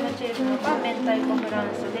クリームチーズのパン明太子フラン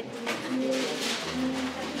スです。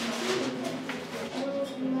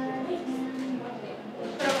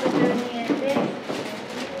62円です。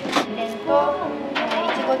い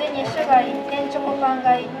ちごデニッシュが1点、チョコパン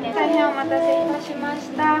が1点。大変お待たせいたしまし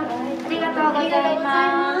た。ありがとうござい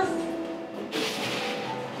ます。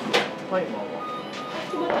はい。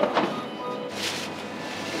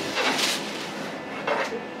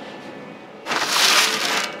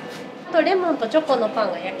あとレモンとチョコのパ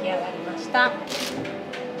ンが焼き上がりました。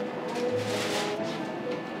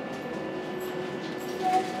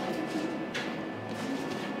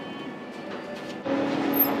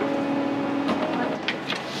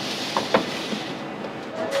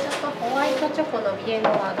ホワイトチョコのビエ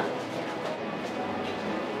ノワが。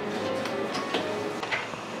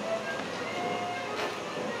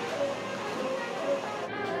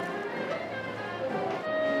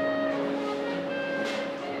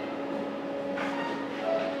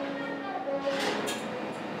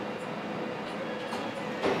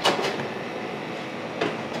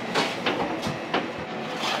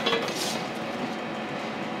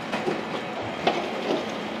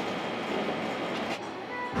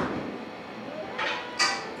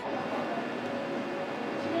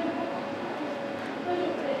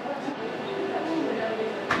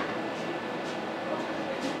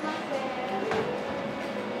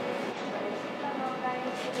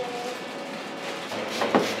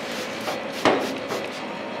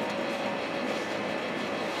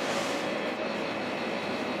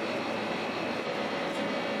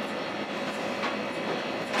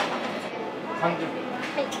30秒。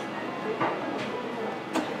はい。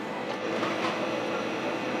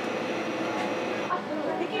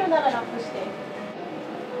できるならラップして。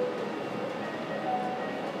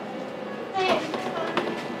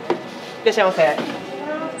いらっしゃいませ。いらっ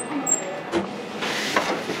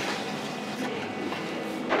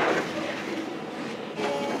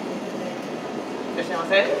しゃいま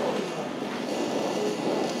せ。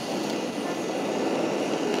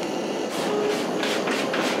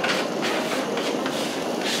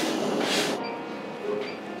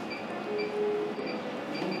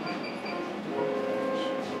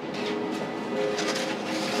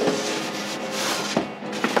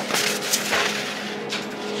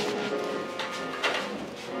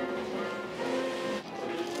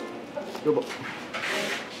どうぞ。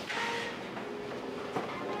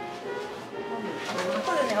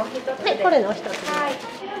はい、これのお一つ。はい。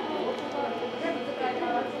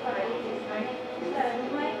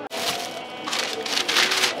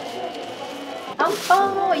あんパ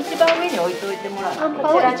ンを一番上に置いといてもらって。あん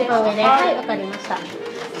パンを一番上で、はい、わかりました。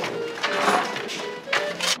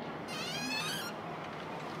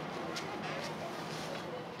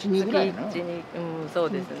月にぐらいな。そう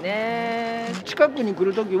ですね。近くに来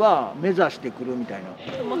るときは目指してくるみたいな。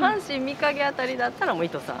もう阪神御影あたりだったらもう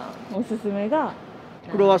糸さんおすすめが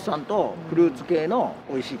クロワッサンとフルーツ系の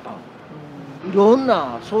美味しいパン。いろん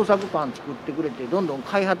な創作パン作ってくれてどんどん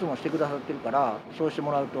開発もしてくださってるからそうして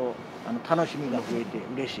もらうと楽しみが増えて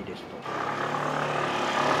嬉しいです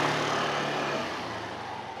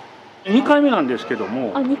と。2回目なんですけど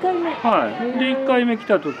も、2回目、はい、で1回目来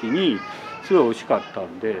た時にすごい美味しかった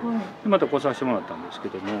んで、また来させてもらったんですけ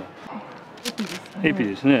ども、エピ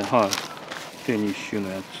ですね、はい、デニッシュの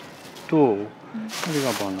やつと、これ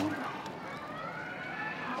がバナナ、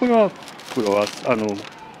これはクロワッサンで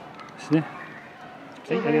すね。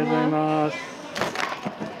はい、ありがとうございます。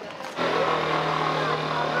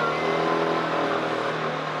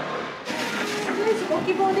ご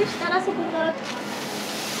希望でしたらそこから。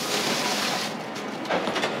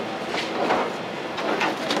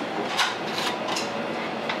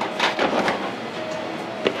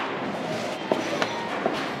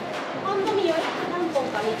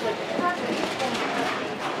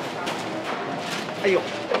はいよ。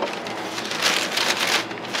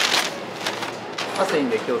熱い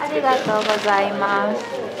んで気をつけて。ありがとうございます。す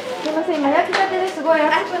みません、今焼きたてですごい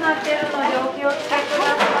熱くなってるのでお気をつけく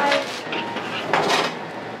ださい。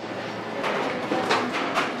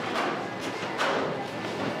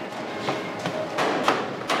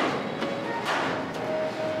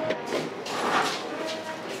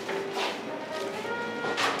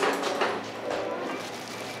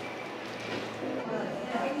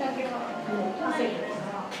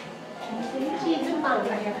パン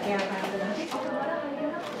が焼き上がります。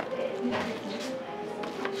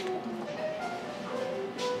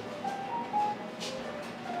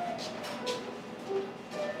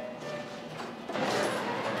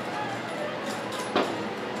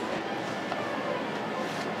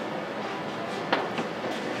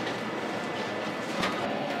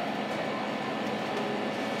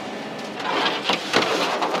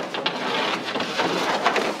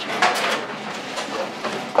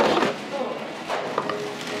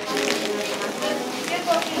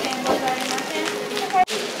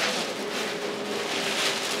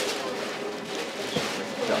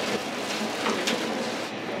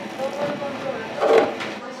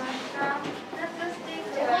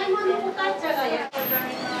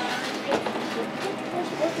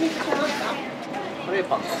カレー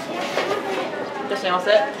パン。いらっしゃいま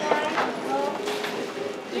せ。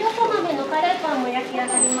ひよこ豆のカレーパンも焼き上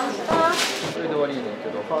がりました。それで終わりねんけ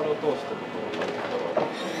ど、ハードトーストとかあ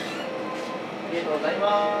りがとうござい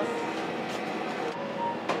ます。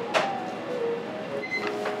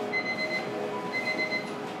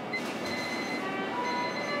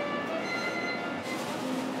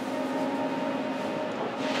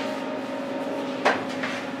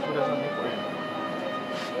これはね、これ。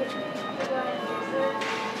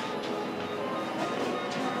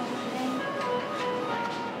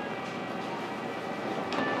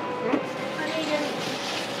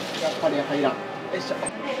カレー入らん。よいしょ。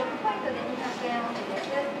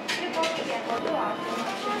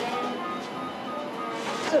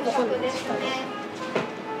そうここにですかね。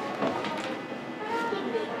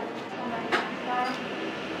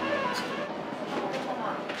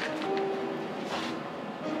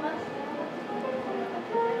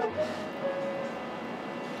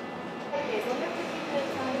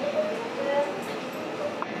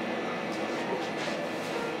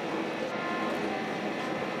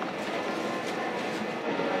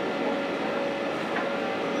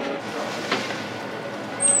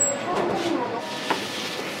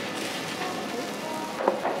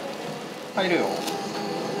入るよ。お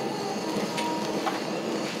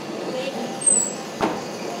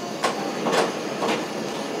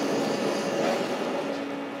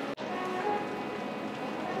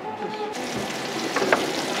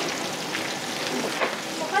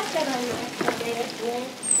菓子が入りましたですね。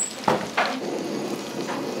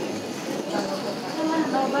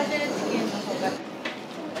バジルチキンの方が。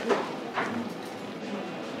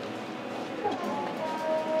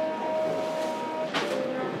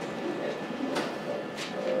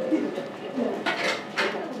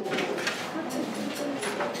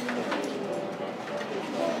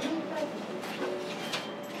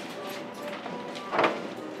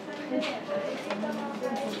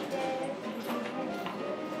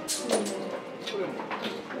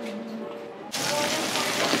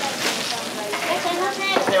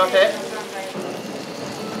すいません。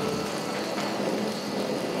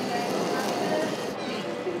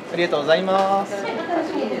ありがとうございます。さ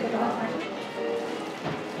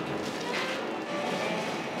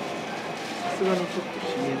すがにちょっと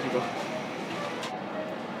しめじが。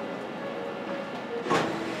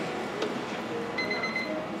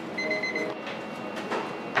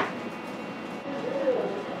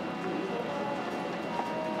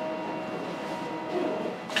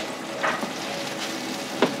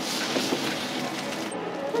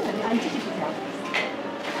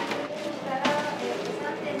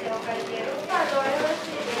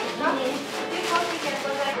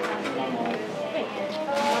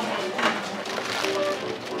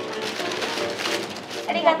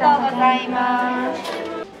ありがとうございます。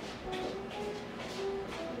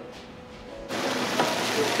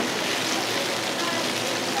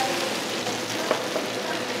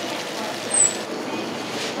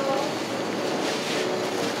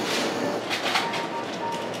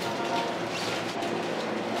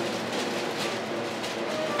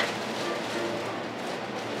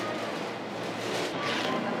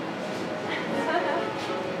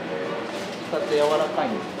だって柔らかい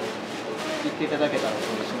んですね。言っていただけたらそう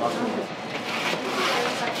しますので。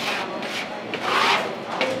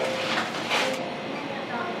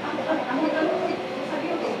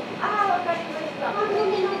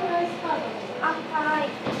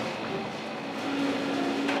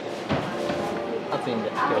熱いんで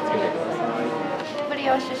気をつけてください。ブリ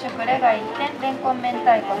オッシュシュクレが1点、レンコン明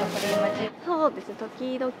太子とクリームチーズ。そうですね、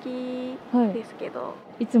時々ですけど、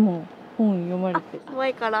いつも本読まれて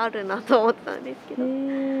前からあるなと思ったんですけど。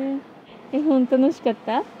本楽しかっ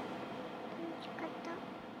た？あり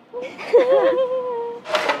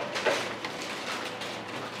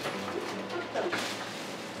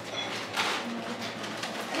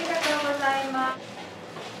がとうございます。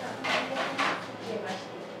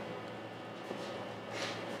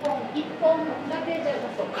ポンだけじゃ出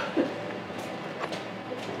そうか。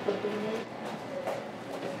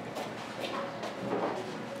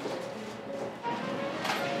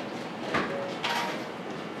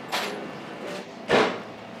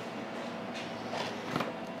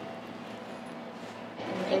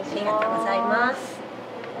ありがとうございます。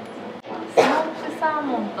スモークサー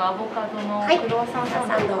モンとアボカドのクロワッサンサ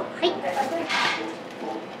ンド。はい。ポイン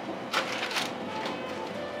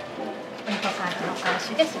トカードの開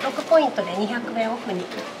始です。6ポイントで200円オフにな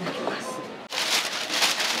ります。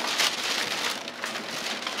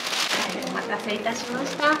お待たせいたしま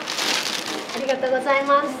した。ありがとうござい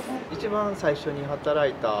ます。一番最初に働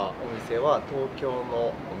いたお店は東京の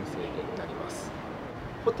お店になります。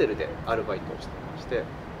ホテルでアルバイトをしてまして、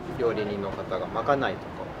料理人の方がまかないとか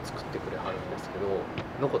を作ってくれはるんですけど、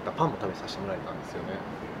残ったパンも食べさせてもらえたんですよね。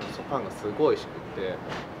そのパンがすごい美味しくって、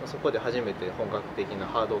そこで初めて本格的な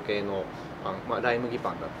ハード系のパン、ライ麦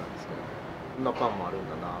パンだったんですけど、こんなパンもあるん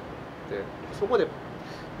だなと思って、そこで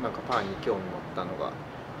なんかパンに興味持ったのが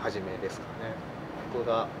初めですかね。僕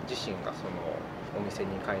が自身がそのお店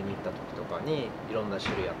に買いに行った時とかにいろんな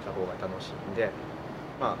種類あった方が楽しいんで、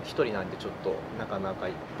一人なんでちょっとなかなか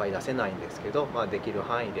いっぱい出せないんですけど、できる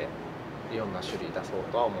範囲でいろんな種類出そう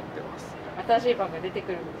とは思ってます。新しいパンが出て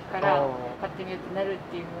くるから買ってみようってなるっ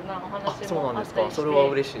ていうようなお話そうなんですか。もあったりして、それは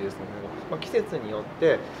嬉しいですね。季節によっ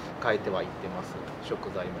て変えてはいってます。食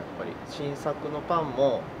材もやっぱり新作のパン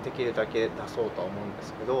もできるだけ出そうとは思うんで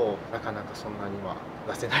すけど、なかなかそんなには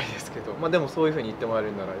出せないですけど、でもそういうふうに言ってもらえ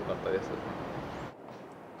るならよかったです。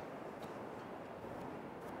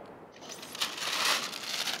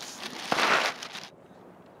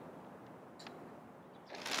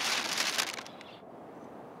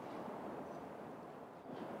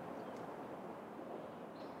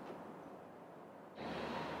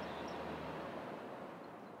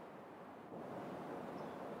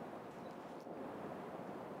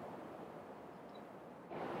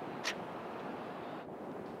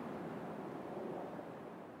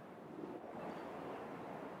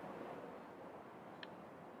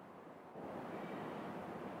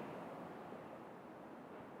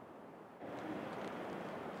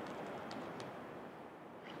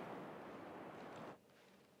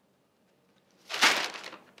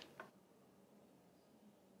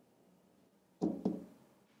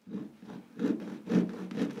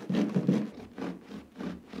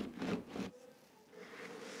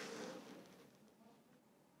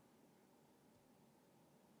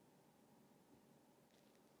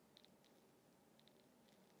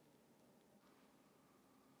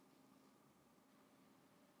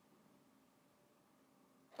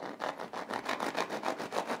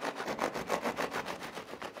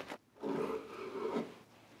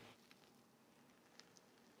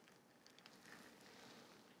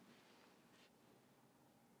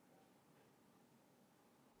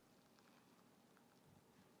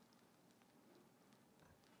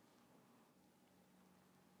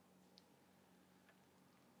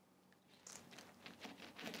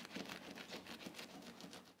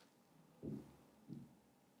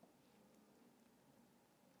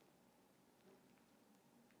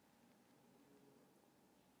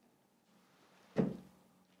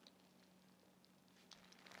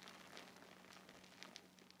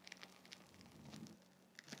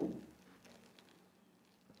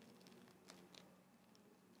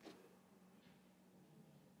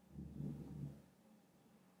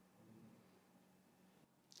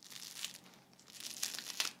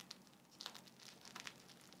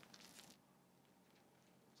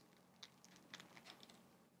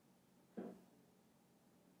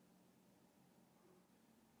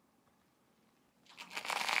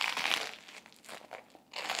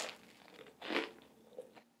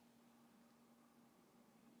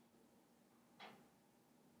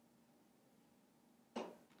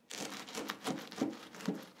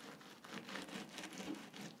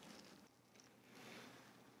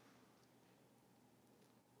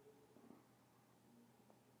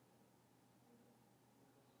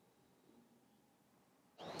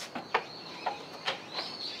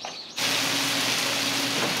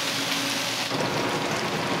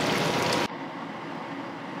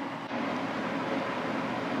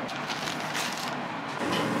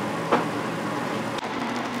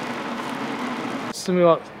おすすめ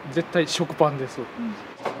は絶対食パンです。こ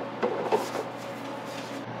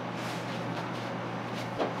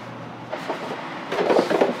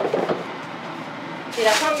ち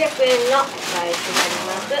ら300円のお返しになり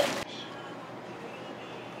ます。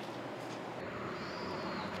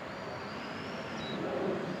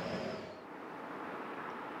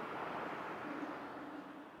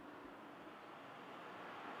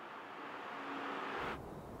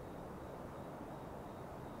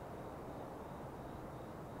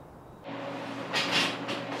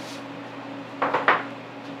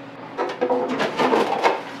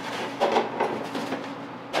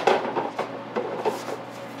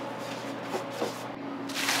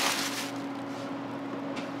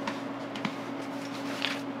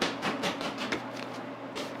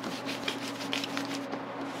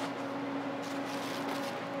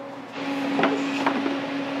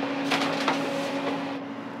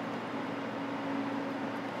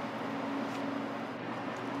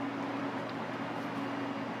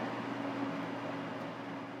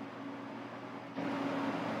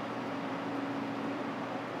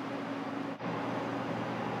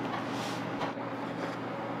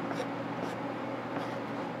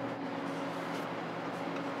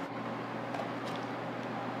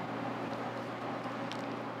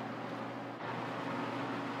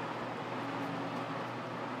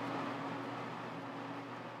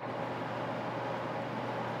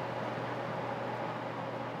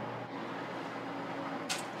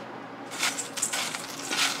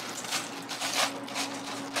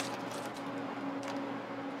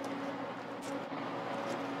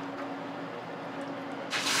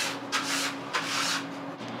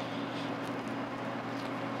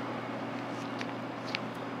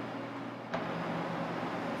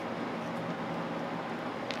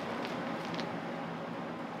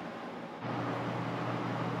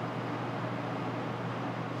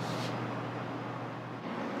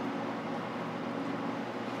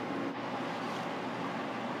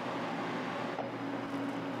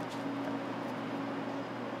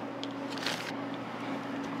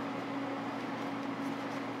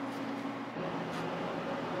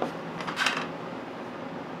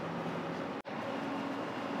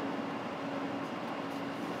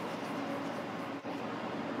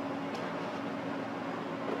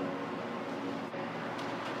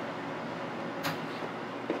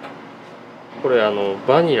これ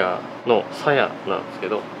バニラの鞘なんですけ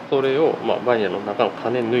ど、それをバニラの中の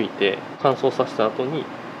種抜いて乾燥させた後に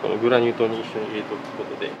このグラニュー糖に一緒に入れておく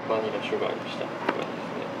ことでバニラシュガーにしたって感じですね。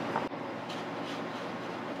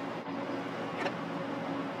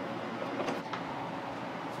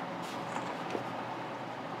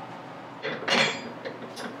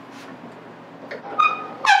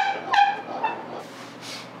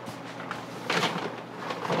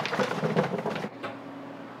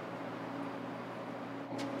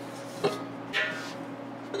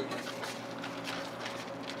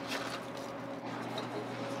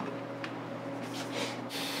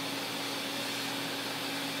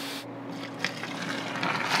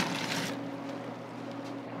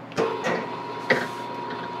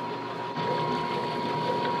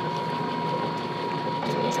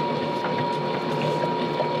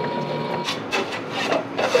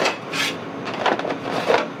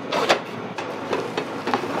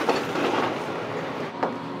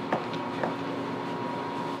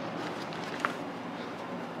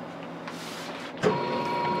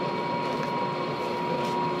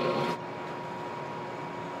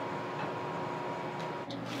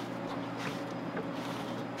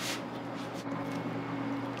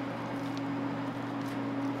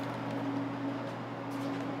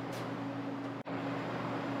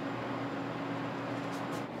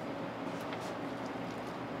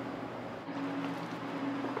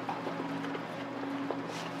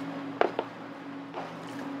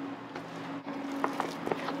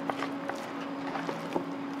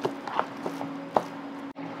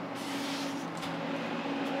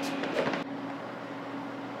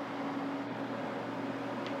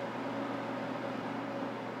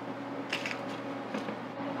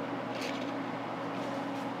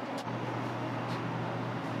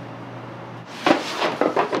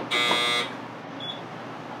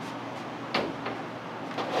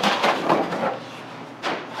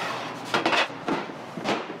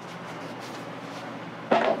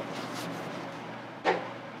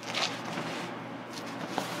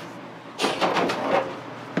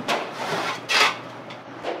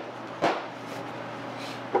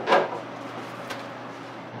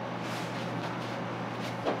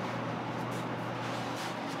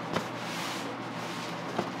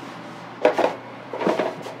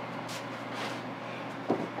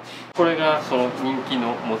これがその人気の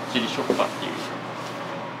もっちり食パンっていう。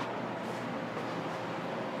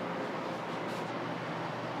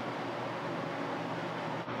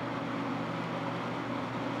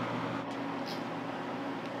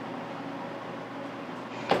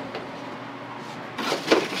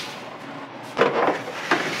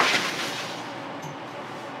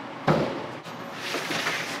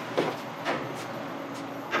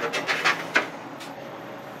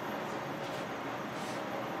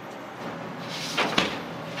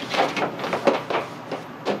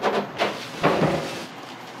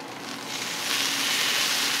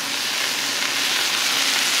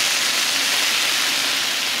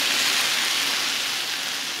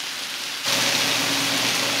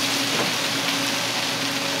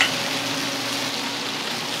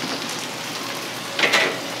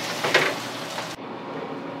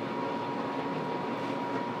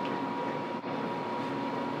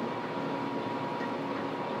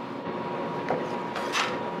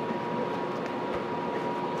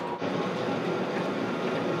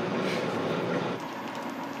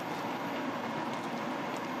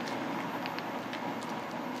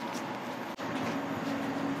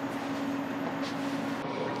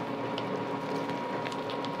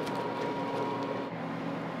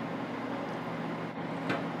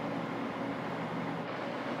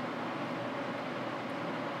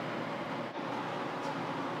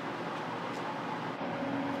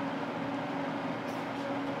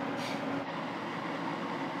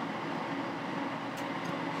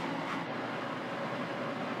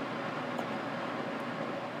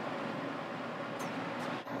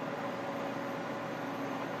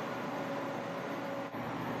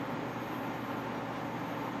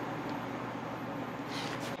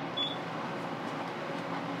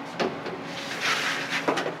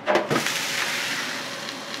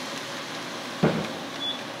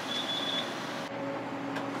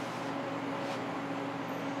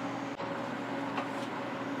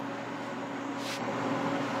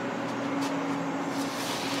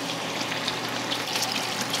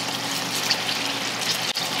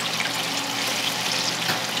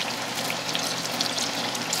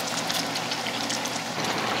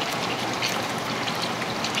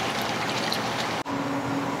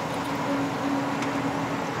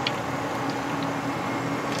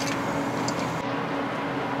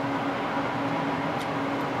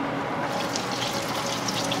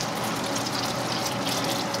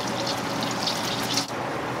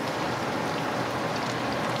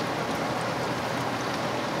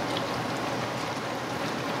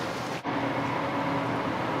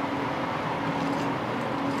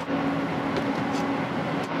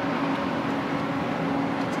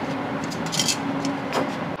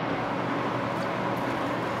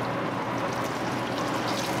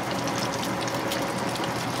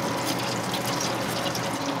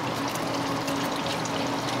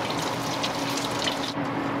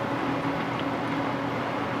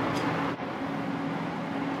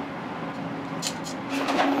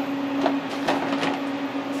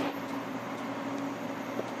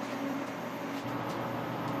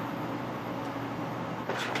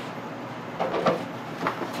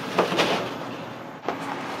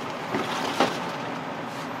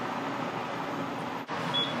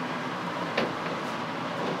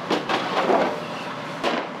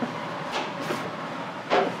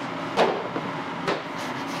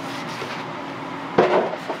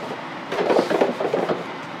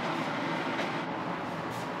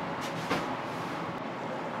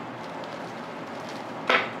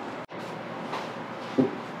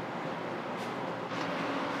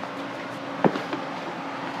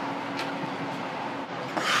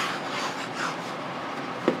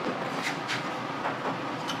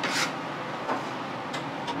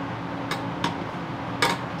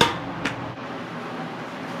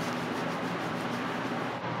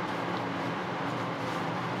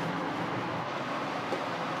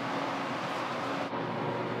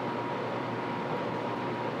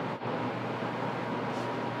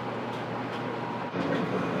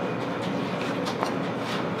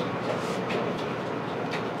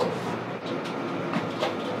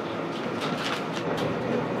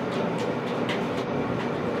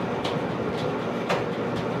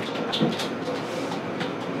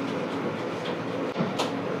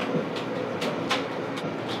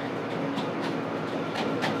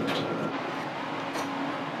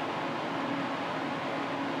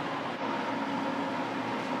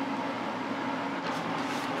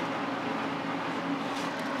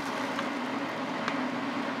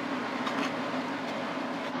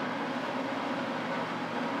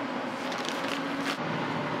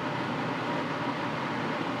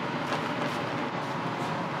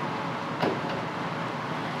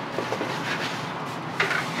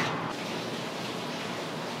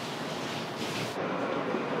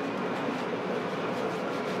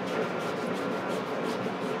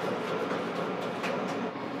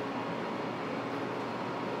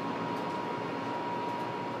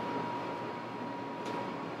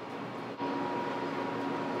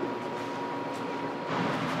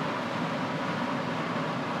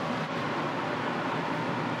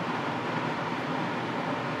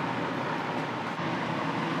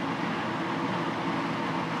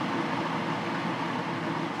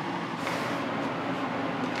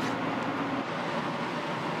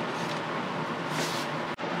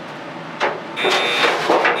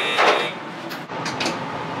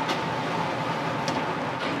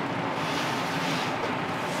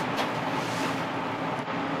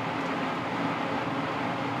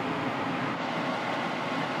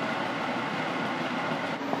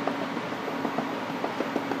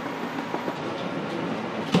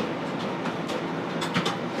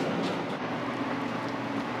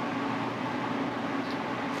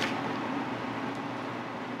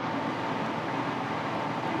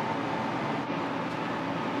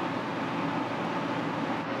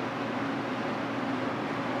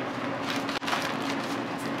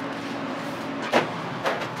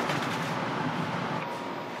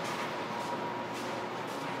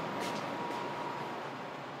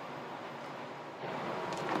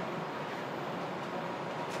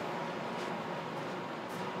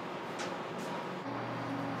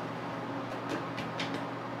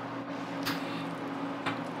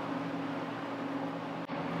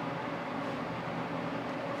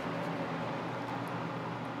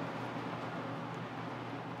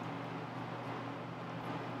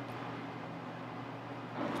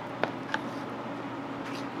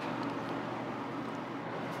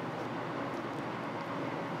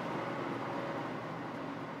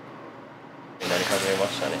なり始めま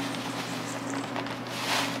したね。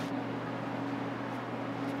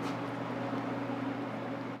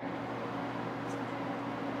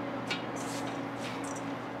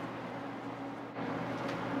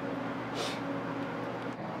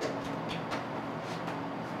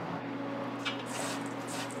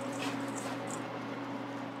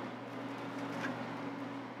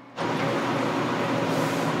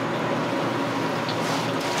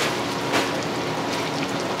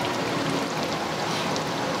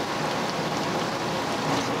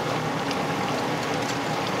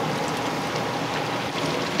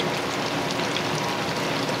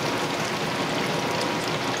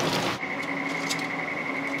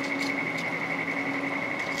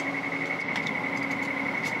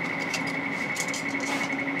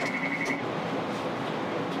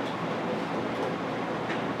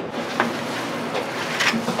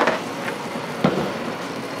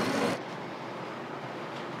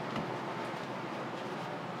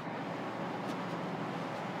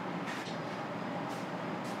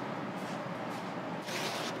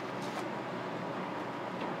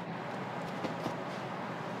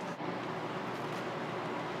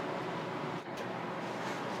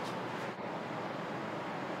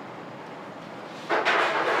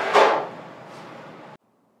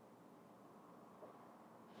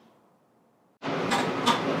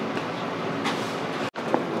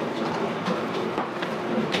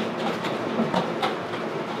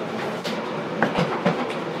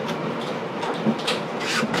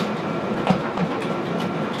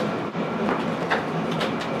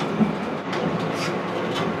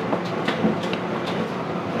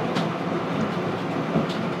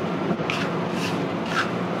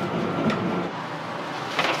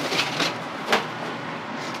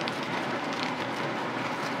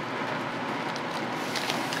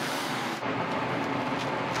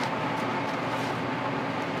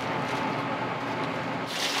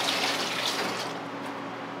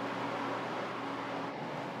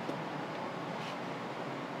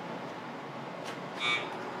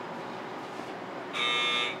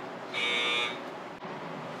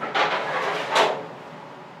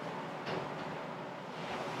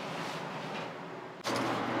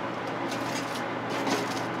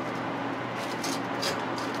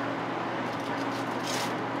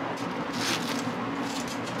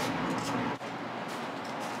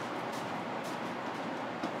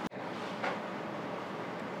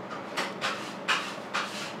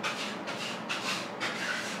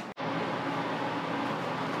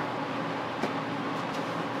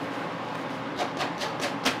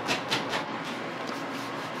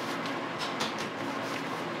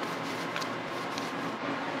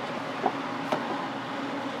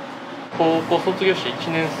高校卒業して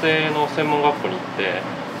1年生の専門学校に行って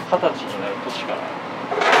20歳になる年から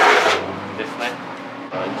ですね、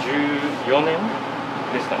14年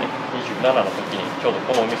ですかね、27の時にちょうど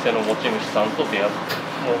このお店の持ち主さんと出会って、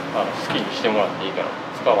もう好きにしてもらっていいから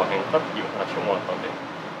使わへんかっていう話をもらったんで、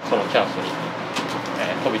そのチャンスに、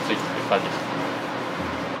飛びついてという感じです。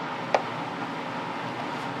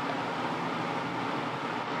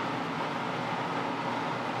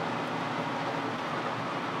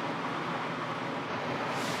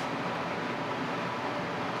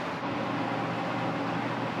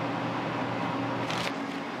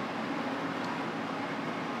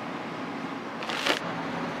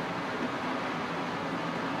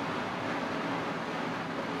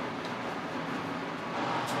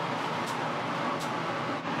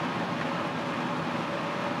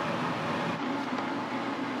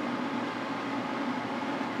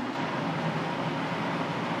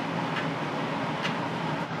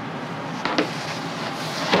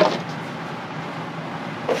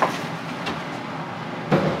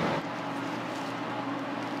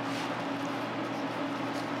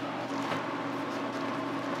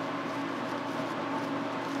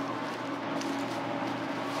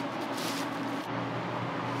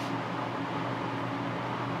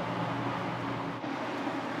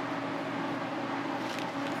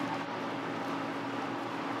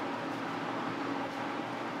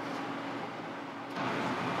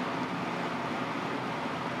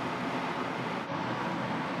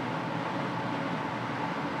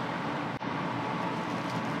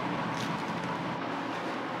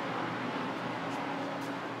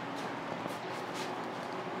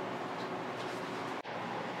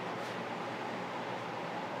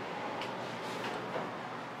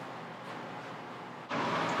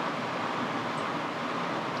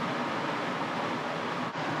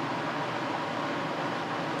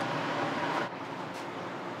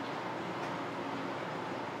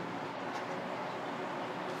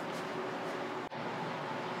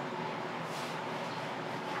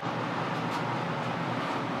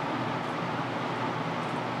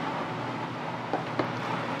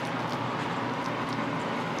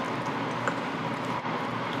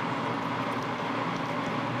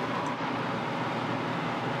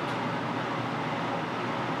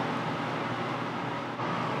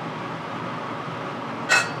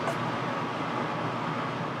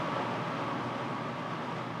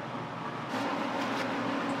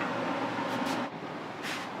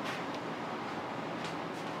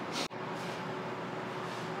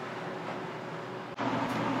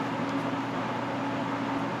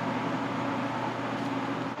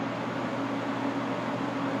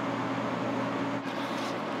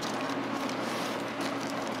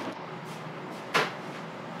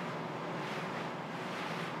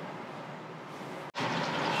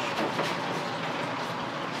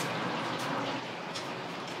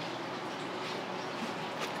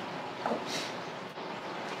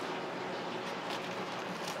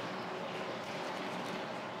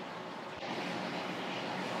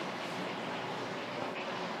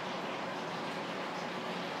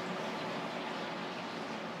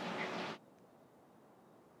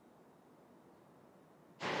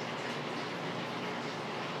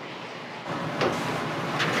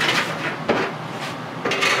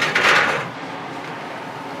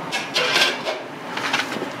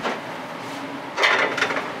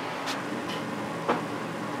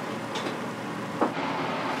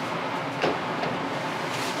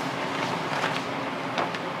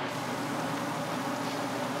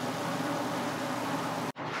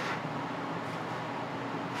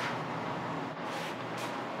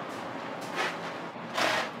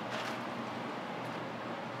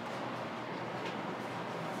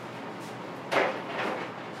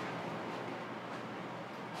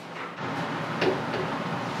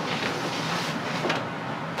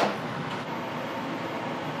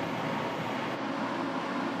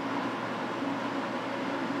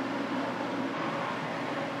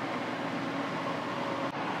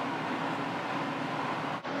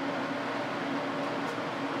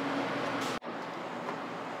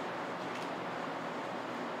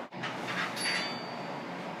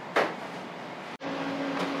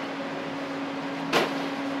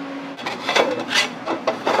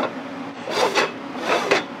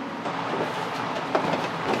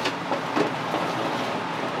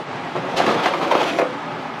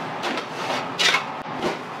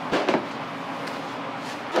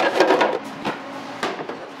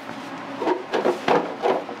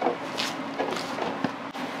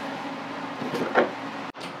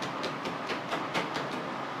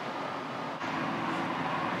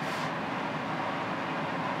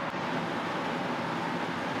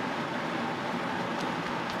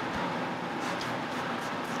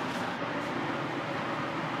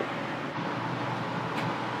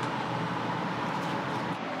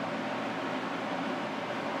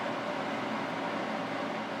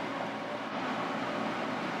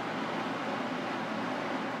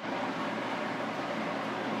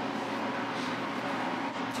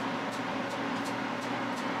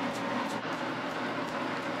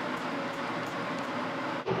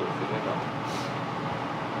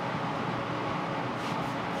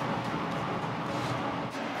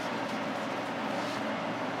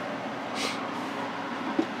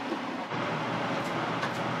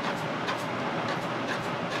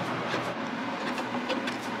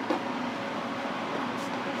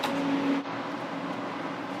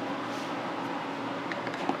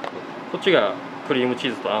っちがクリームチ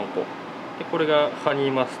ーズとあんこで、これがハニ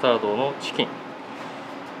ーマスタードのチキン、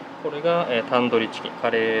これがタンドリーチキン、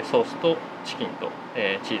カレーソースとチキンと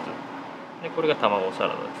チーズで、これが卵サラ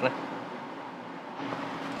ダですね。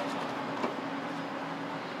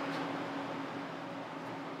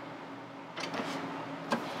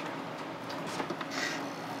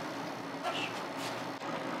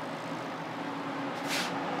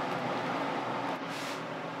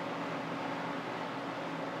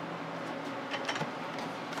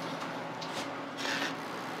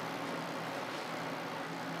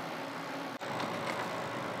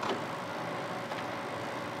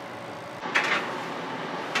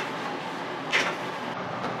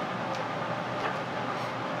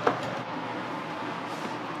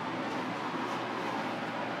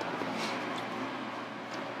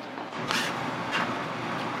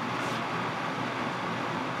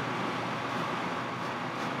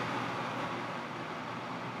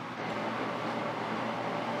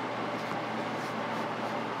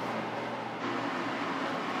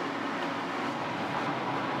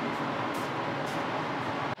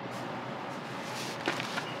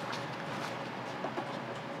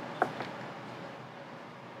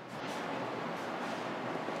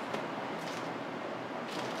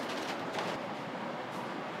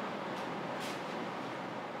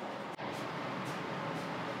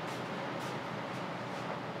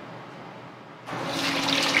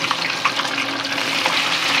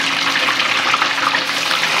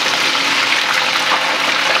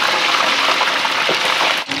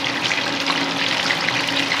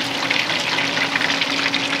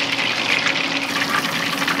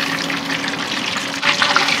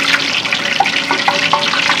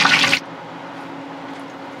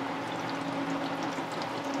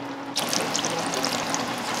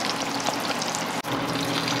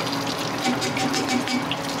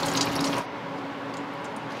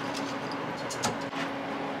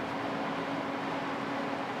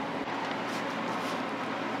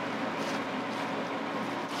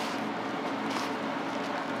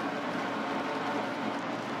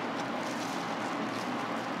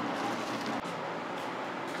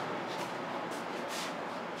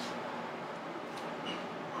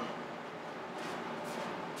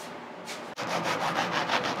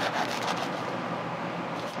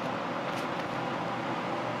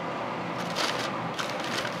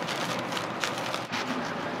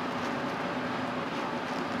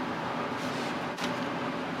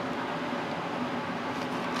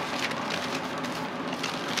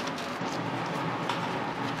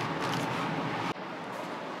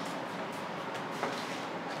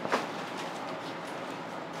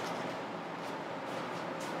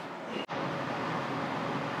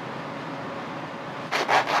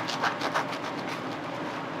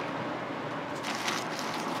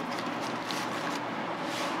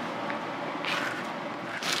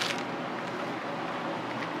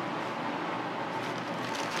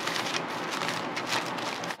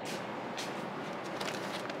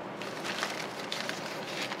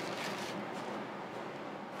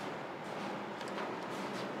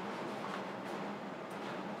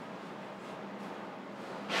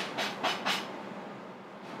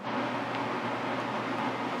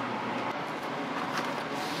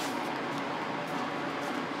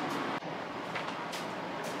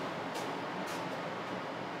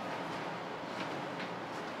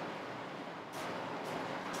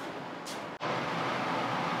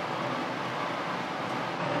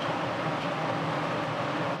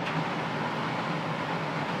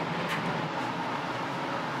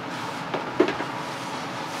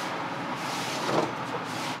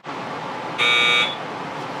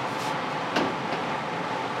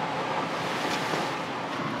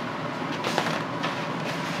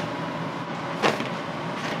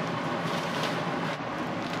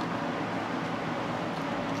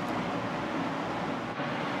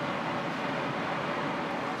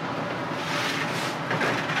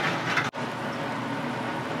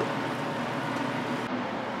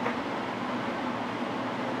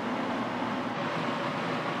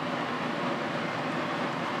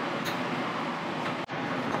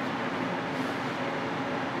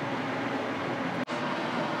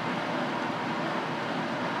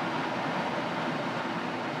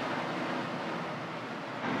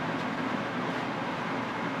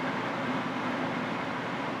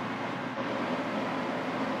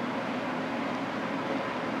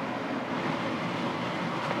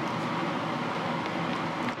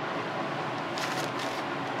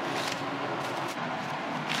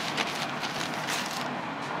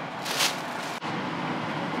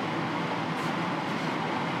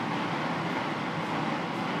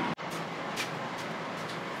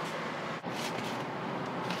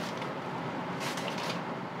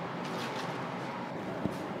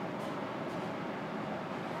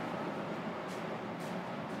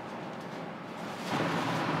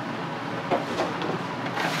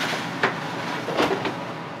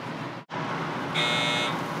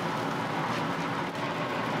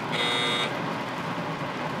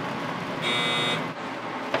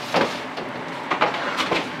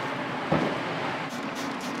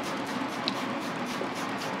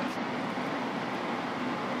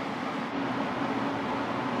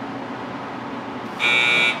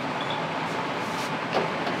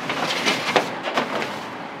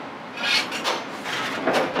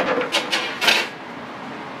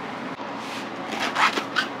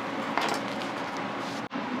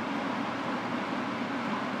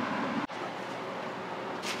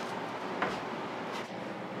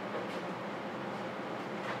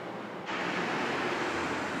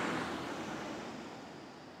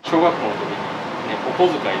小学校の時にね、お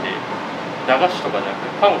小遣いで駄菓子とかじゃなく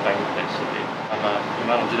てパン買いに行ったりしてて、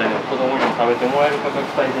今の時代でも子供にも食べてもらえる価格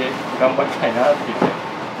帯で頑張りたいなっていう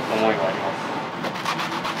思いがあります。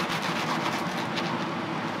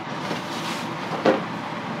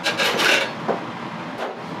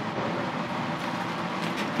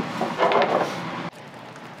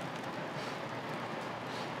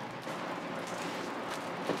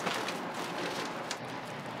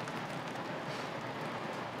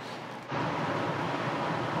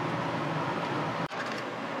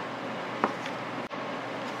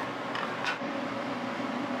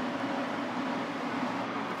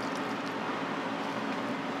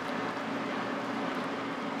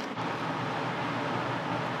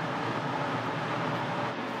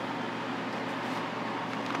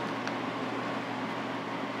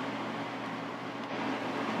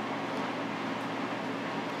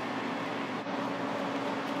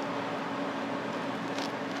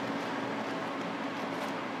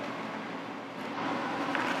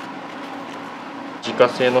自家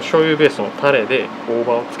製の醤油ベースのタレで大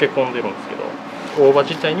葉を漬け込んでるんですけど、大葉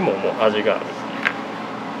自体にももう味がある。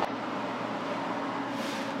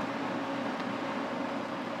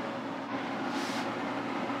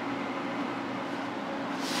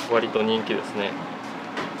割と人気ですね。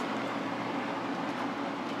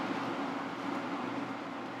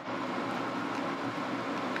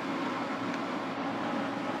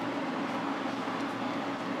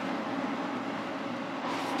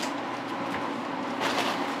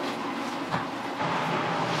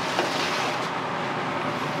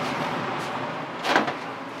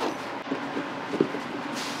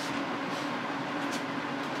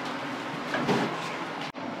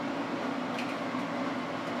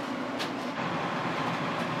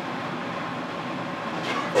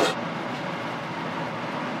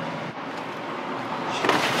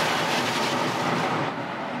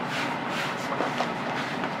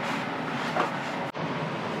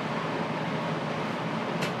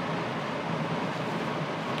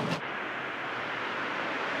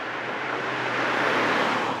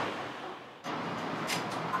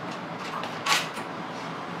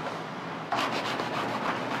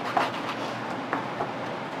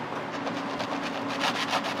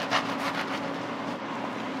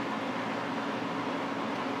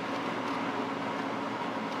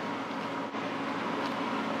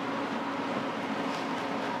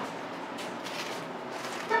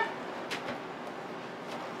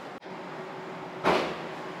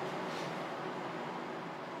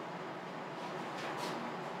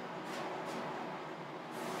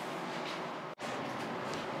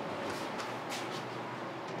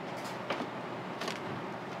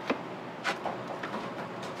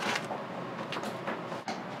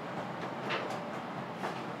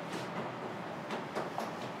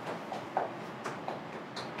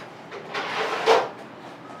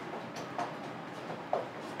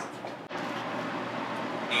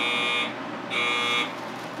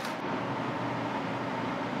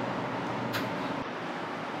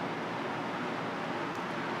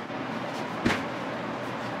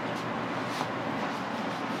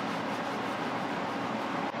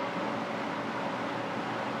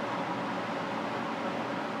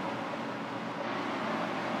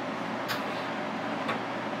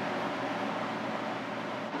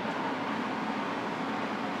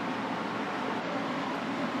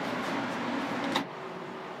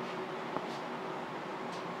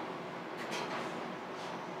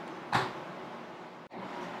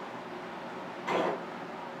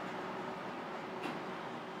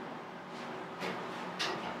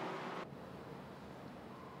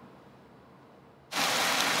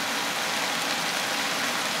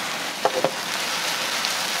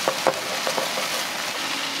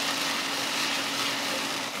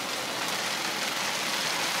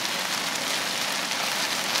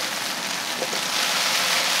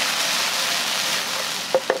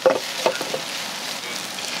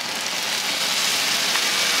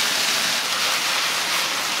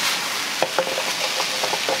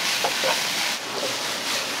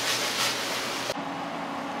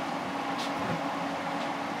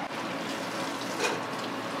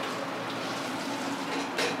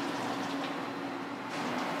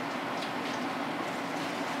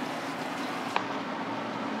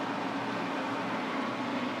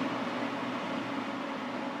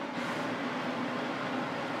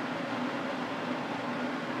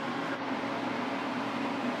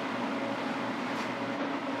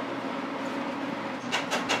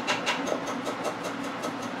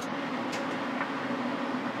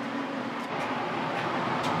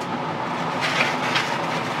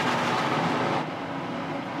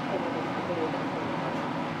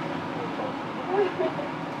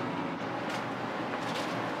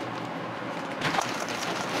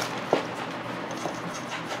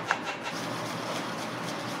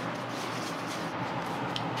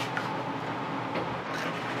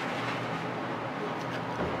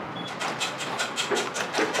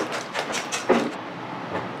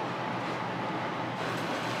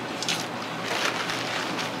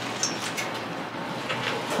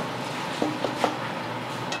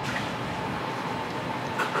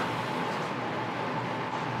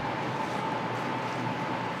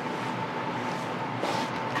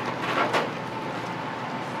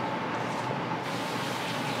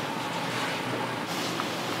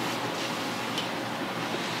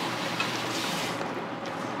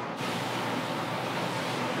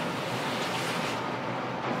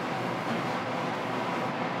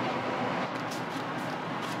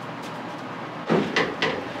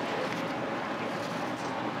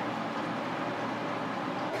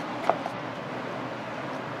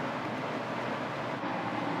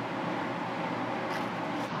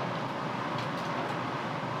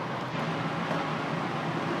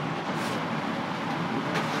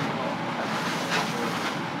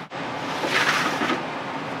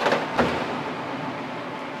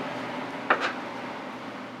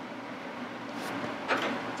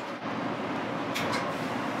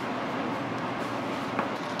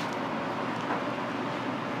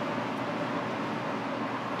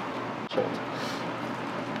チ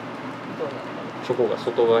ョコが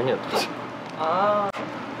外側になってます。ああ。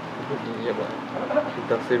やばい。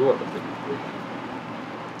出せるわ、出せる。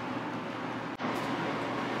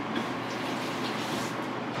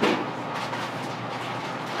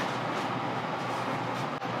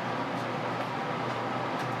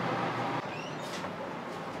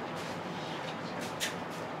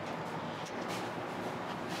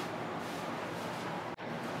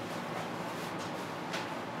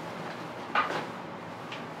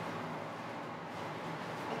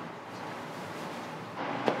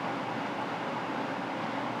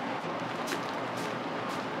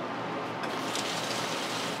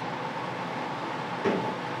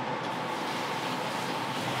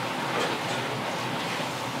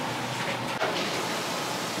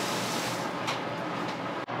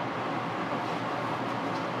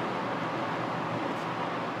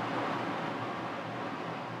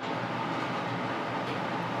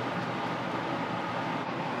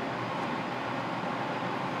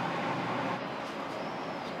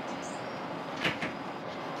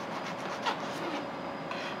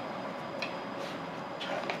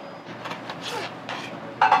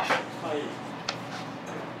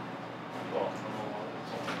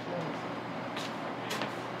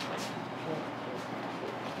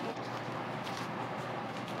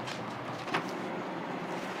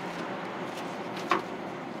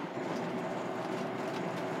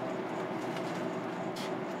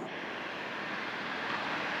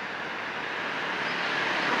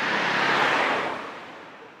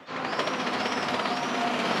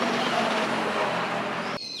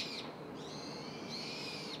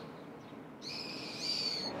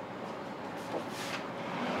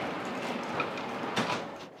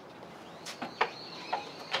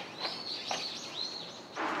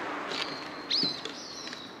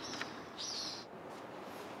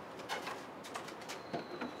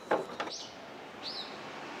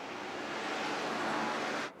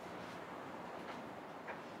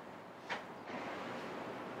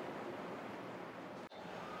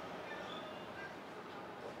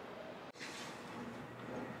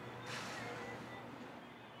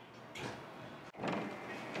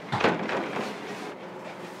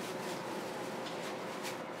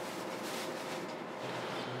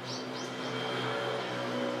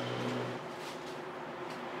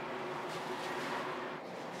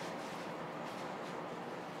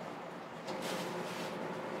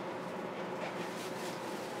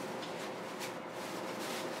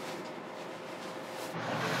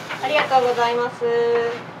ありがとうございます。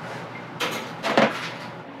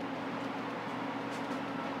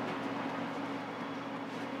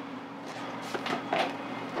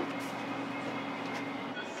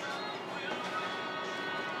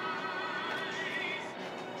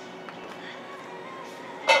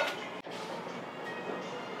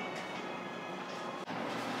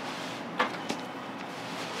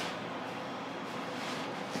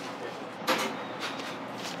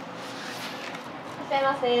いらっしゃ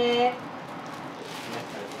いませ。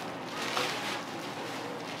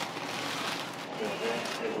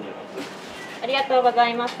ありがとうござ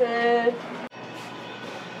います。いら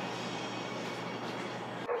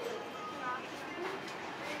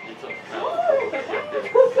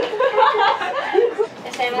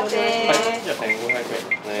っしゃいませ。じゃあ1500円です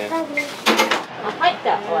ね。はい、じ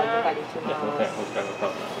ゃあお預かりします。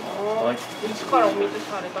はい。いつからお水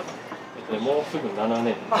されたの？もうすぐ7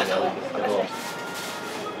年になるんですけど。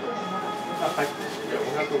はい。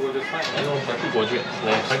553円、450円です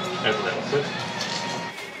ね。はい、ありがとうございます。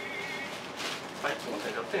はい、すみませ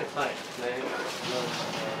ん。じゃあ1003円ですね。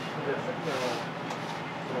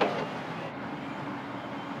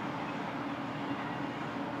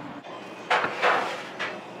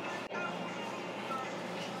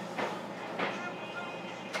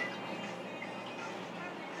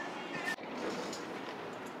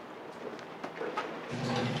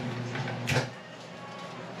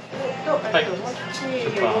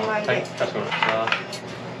はい、はい、かしこまりました。は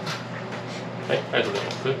い、ありがとうござい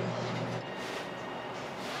ます。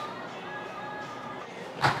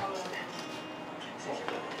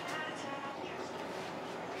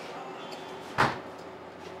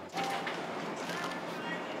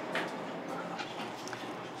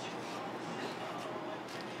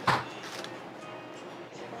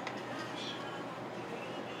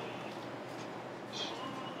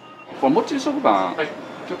これもっちり食パン、はい、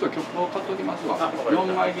ちょっと曲を買っておきますわ。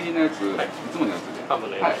4枚切りのやつ、はい、いつものやつで。ハム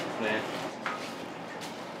のやつですね。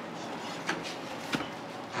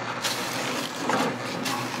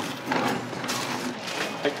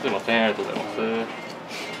はい、すみません、ありがとうございます。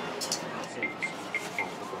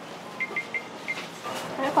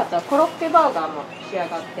はよかったらコロッケバーガーも仕上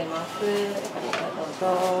がってます。よかったらどう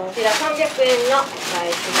ぞ。こちら300円のお返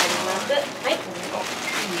しになります。はい。す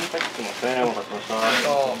みません、お待たせしまし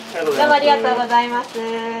た。どうもありがとうございます。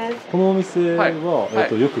このお店は、よ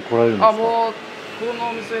く来られるんですか？もうこの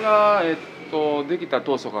お店ができた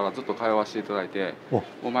当初からずっと通わせていただいて、も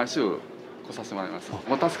う毎週来させてもらいます。もう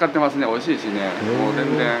助かってますね。美味しいしね。もう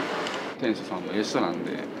全然店主さんも一緒なん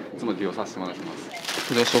で、いつも利用させてもらってます。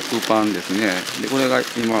これ食パンですね。でこれが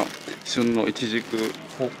今旬のイチジク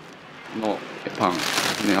のパン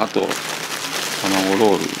ね。あと卵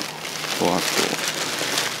ロールとあと。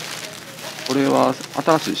これは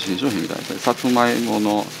新しい新商品みたいですね。さつまいも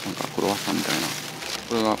のなんかクロワッサンみたいな。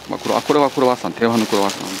これが、これはクロワッサン、定番のクロワ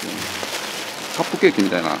ッサンみたいな。カップケーキみ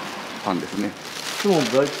たいなパンですね。いつも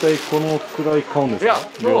大体このくらい買うんですか？い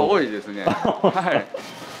や、量多いですね。はい。はい。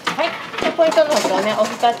ポイントの方ね、お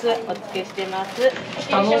二つお付けしてます。お付け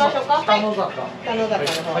しましょうか。北の坂。北の坂の方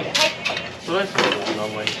で。はい。スライスの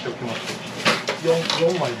名前にしておきます。4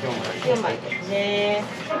枚。4枚ですね。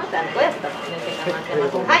また5やつとかね、固まってま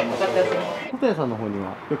す。はい、よかったです。ホ屋さんの方に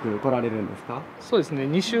はよく来られるんですか？そうですね、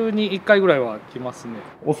2週に1回ぐらいは来ますね。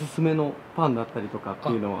おすすめのパンだったりとかって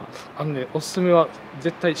いうのは？おすすめは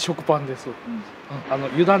絶対食パンです。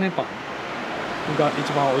湯種パンが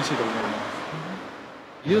一番美味しいと思います。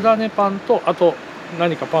湯種パンとあと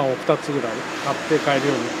何かパンを2つぐらい買って帰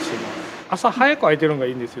るようにしてます。朝早く開いてるのが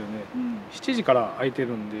いいんですよね。7時から開いてる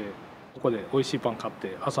んで、ここで美味しいパン買っ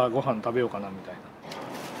て朝ご飯食べようかなみたいな。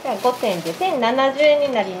じゃあ5点で1070円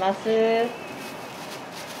になります。は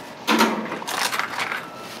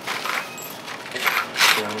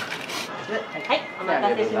い、お待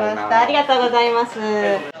たせしました。ありがとうございます。はい、い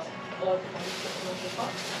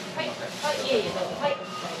えいえ、どうぞ。はい。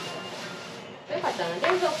よかったら冷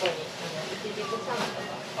蔵庫にイチジクサラダ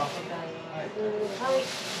がございます。はい。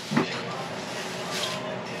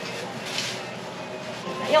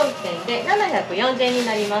4点で740円に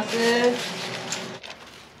なります。いらっ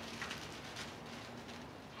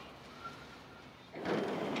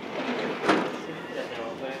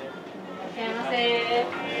しゃいませ。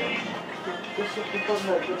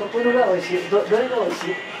どこが美味しい？どれが美味し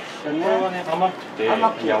い？これはね、甘く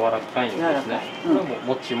て柔らかいんですね。これも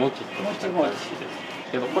もちもちっとした感じです。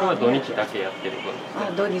けどこれは土日だけやってる分で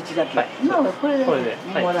すね。土日だけ。はい。今はこれで。は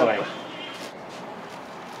い、わかりました。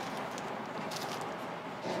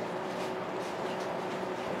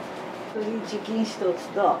チキン一つ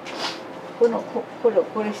とこ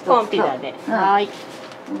れ一つとコンピラで。はい。い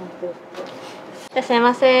らっしゃい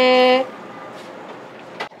ませ。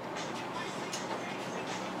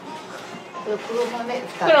黒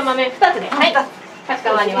豆2つで。はい。かし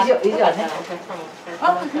こまりました。以上ね。は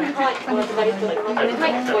い。お待ちかりしております。はい。こ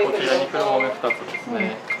ちらに黒豆2つです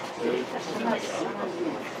ね。失礼いたします。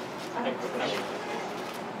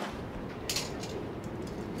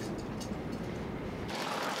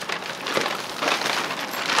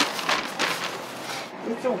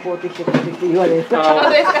いつも買うてきて言われる。本当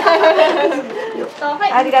ですか。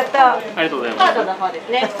ありがとう。ありがとうございます。カードの方で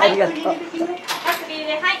すね。ありがとう。は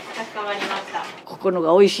い、かしこまりました。ここの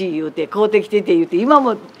が美味しい言うて買うてきてて言うて今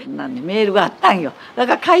もメールがあったんよ。だ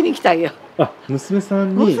から買いに来たんよ。娘さ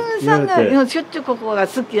んに娘さんがしょっちゅうここが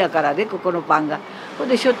好きだからね、ここのパンが。これ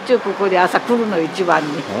でしょっちゅうここで朝来るの一番に。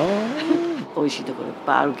美味しいところいっ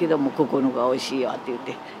ぱいあるけどもここのが美味しいよって言っ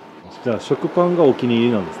て。じゃあ食パンがお気に入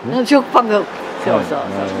りなんですね。食パンがそう。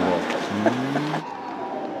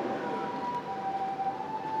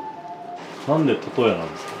なんでトトヤな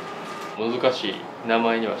んですか？難しい名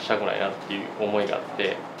前にはしたくないなっていう思いがあっ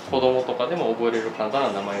て、子供とかでも覚えれる簡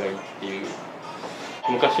単な名前がいいっていう。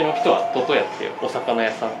昔の人はトトヤってお魚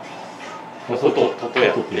屋さんのことをトト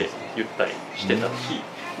ヤって言ったりしてたし、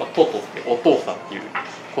トトってお父さんっていう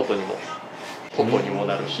ことにもトトにも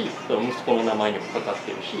なるし、その息子の名前にもかかっ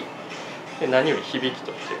てるし、で何より響き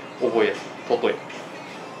として覚えやすいトトヤ。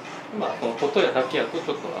このトトヤだけやと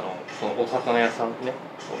ちょっとそのお魚屋さんね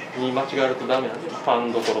に間違えるとダメなんで、パ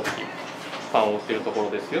ンどころっていうパンを売ってるところ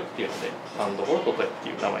ですよっていうので、パンどころトトヤって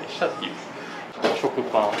いう名前にしたっていう。食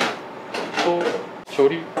パンと調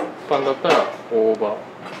理パンだったら大葉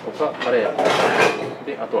とかカレーパン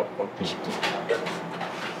で、あとはこのチキン、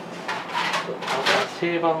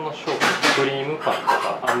定番の商品クリームパンと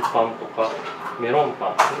かあんパンとかメロン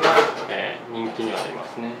パンが、人気にはなりま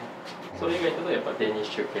すね。それ以外だとやっぱデニッ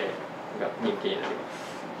シュ系が人気になりま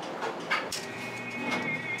す。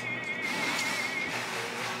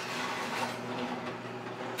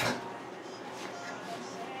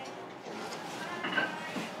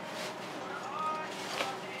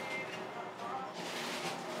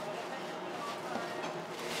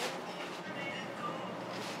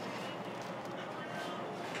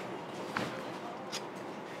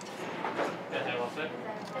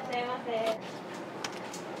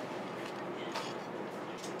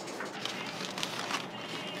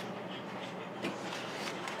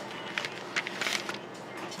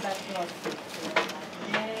あ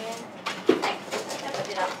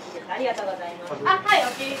りがとうございます。あ、はい、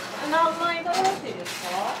おき何枚がよろしいです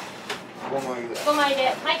か5枚ぐらい。5枚で、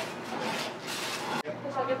はい。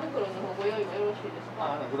お酒袋の方ご用意はよろしいです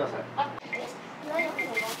かください。あ、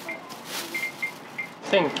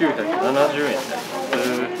1970円になります。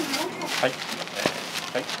はい、はい、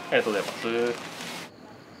ありがとうございます。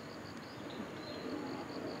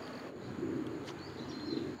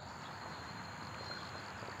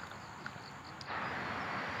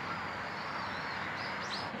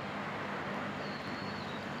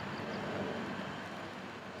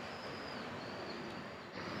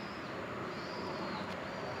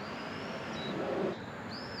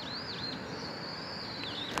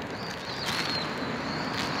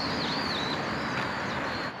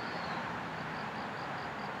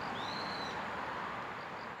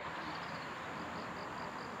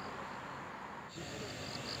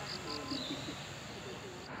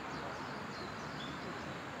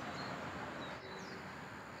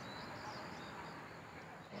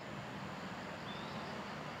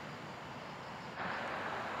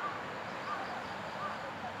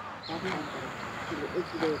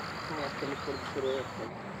駅で変わってもこれやったり。